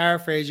 Jeff, I'm going to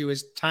paraphrase you,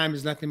 is time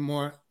is nothing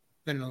more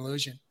than an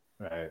illusion.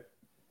 Right.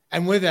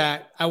 And with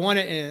that, I want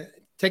to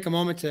take a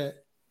moment to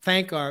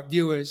thank our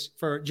viewers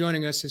for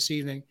joining us this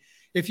evening.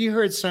 If you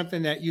heard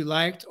something that you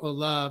liked or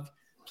loved,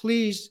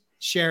 please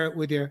share it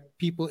with your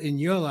people in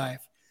your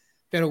life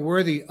that are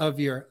worthy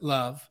of your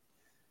love.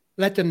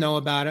 Let them know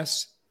about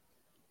us.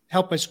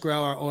 Help us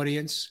grow our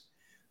audience.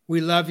 We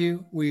love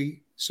you.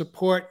 We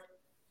support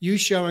you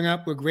showing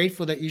up. We're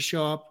grateful that you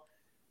show up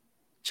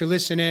to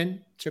listen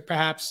in, to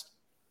perhaps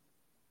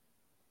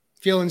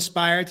feel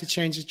inspired to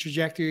change the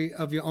trajectory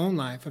of your own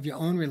life, of your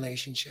own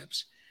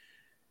relationships.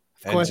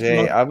 Of course,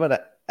 Jay, I'm going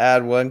to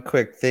add one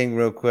quick thing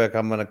real quick.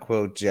 I'm going to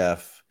quote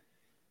Jeff.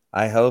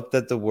 I hope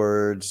that the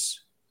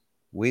words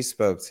we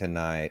spoke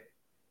tonight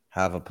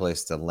have a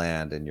place to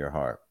land in your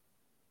heart.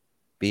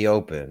 Be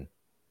open.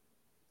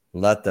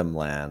 Let them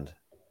land.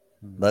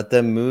 Let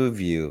them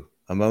move you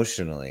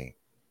emotionally.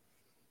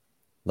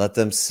 Let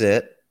them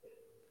sit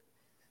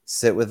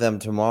with them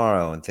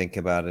tomorrow and think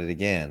about it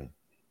again.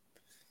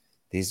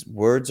 These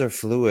words are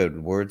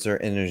fluid. Words are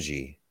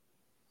energy.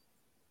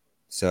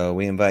 So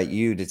we invite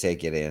you to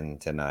take it in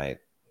tonight.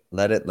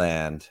 Let it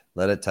land.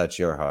 Let it touch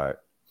your heart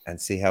and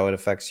see how it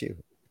affects you.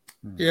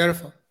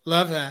 Beautiful.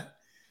 Love that.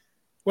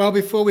 Well,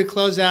 before we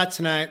close out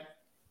tonight,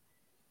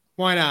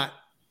 why not?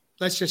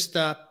 Let's just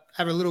have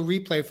a little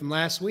replay from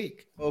last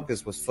week.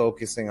 Focus was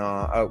focusing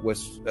on,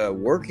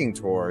 working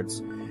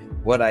towards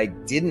what I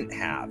didn't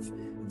have.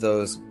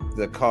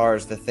 The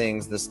cars, the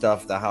things, the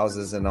stuff, the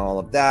houses, and all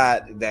of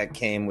that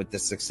came with the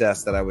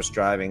success that I was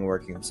striving,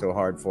 working so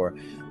hard for,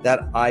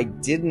 that I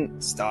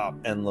didn't stop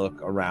and look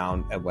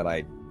around at what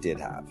I did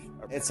have.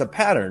 It's a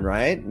pattern,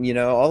 right?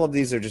 All of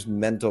these are just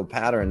mental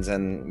patterns.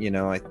 And,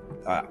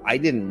 I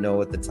didn't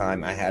know at the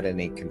time I had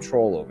any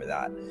control over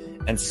that.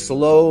 And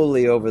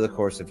slowly over the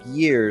course of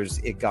years,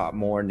 it got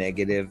more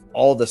negative.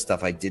 All the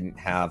stuff I didn't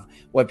have,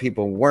 what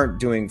people weren't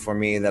doing for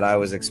me that I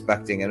was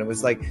expecting. And it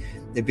was like,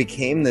 it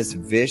became this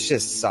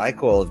vicious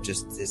cycle of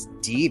just this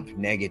deep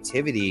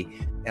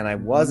negativity. And I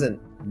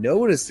wasn't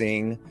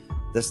noticing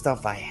the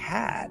stuff I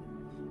had.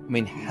 I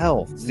mean,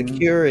 health,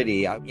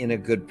 security, I'm in a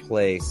good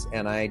place.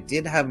 And I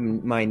did have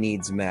my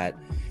needs met.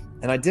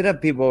 And I did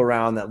have people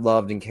around that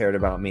loved and cared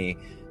about me.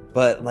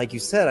 But like you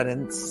said, I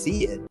didn't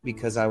see it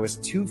because I was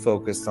too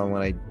focused on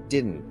what I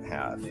didn't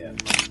have. Yeah.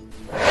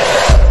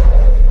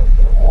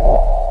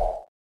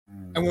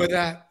 And with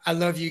that, I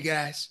love you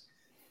guys.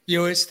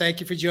 Viewers, thank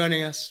you for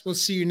joining us. We'll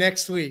see you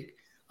next week.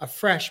 A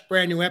fresh,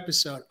 brand new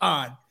episode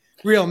on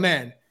Real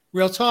Men,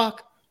 Real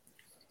Talk.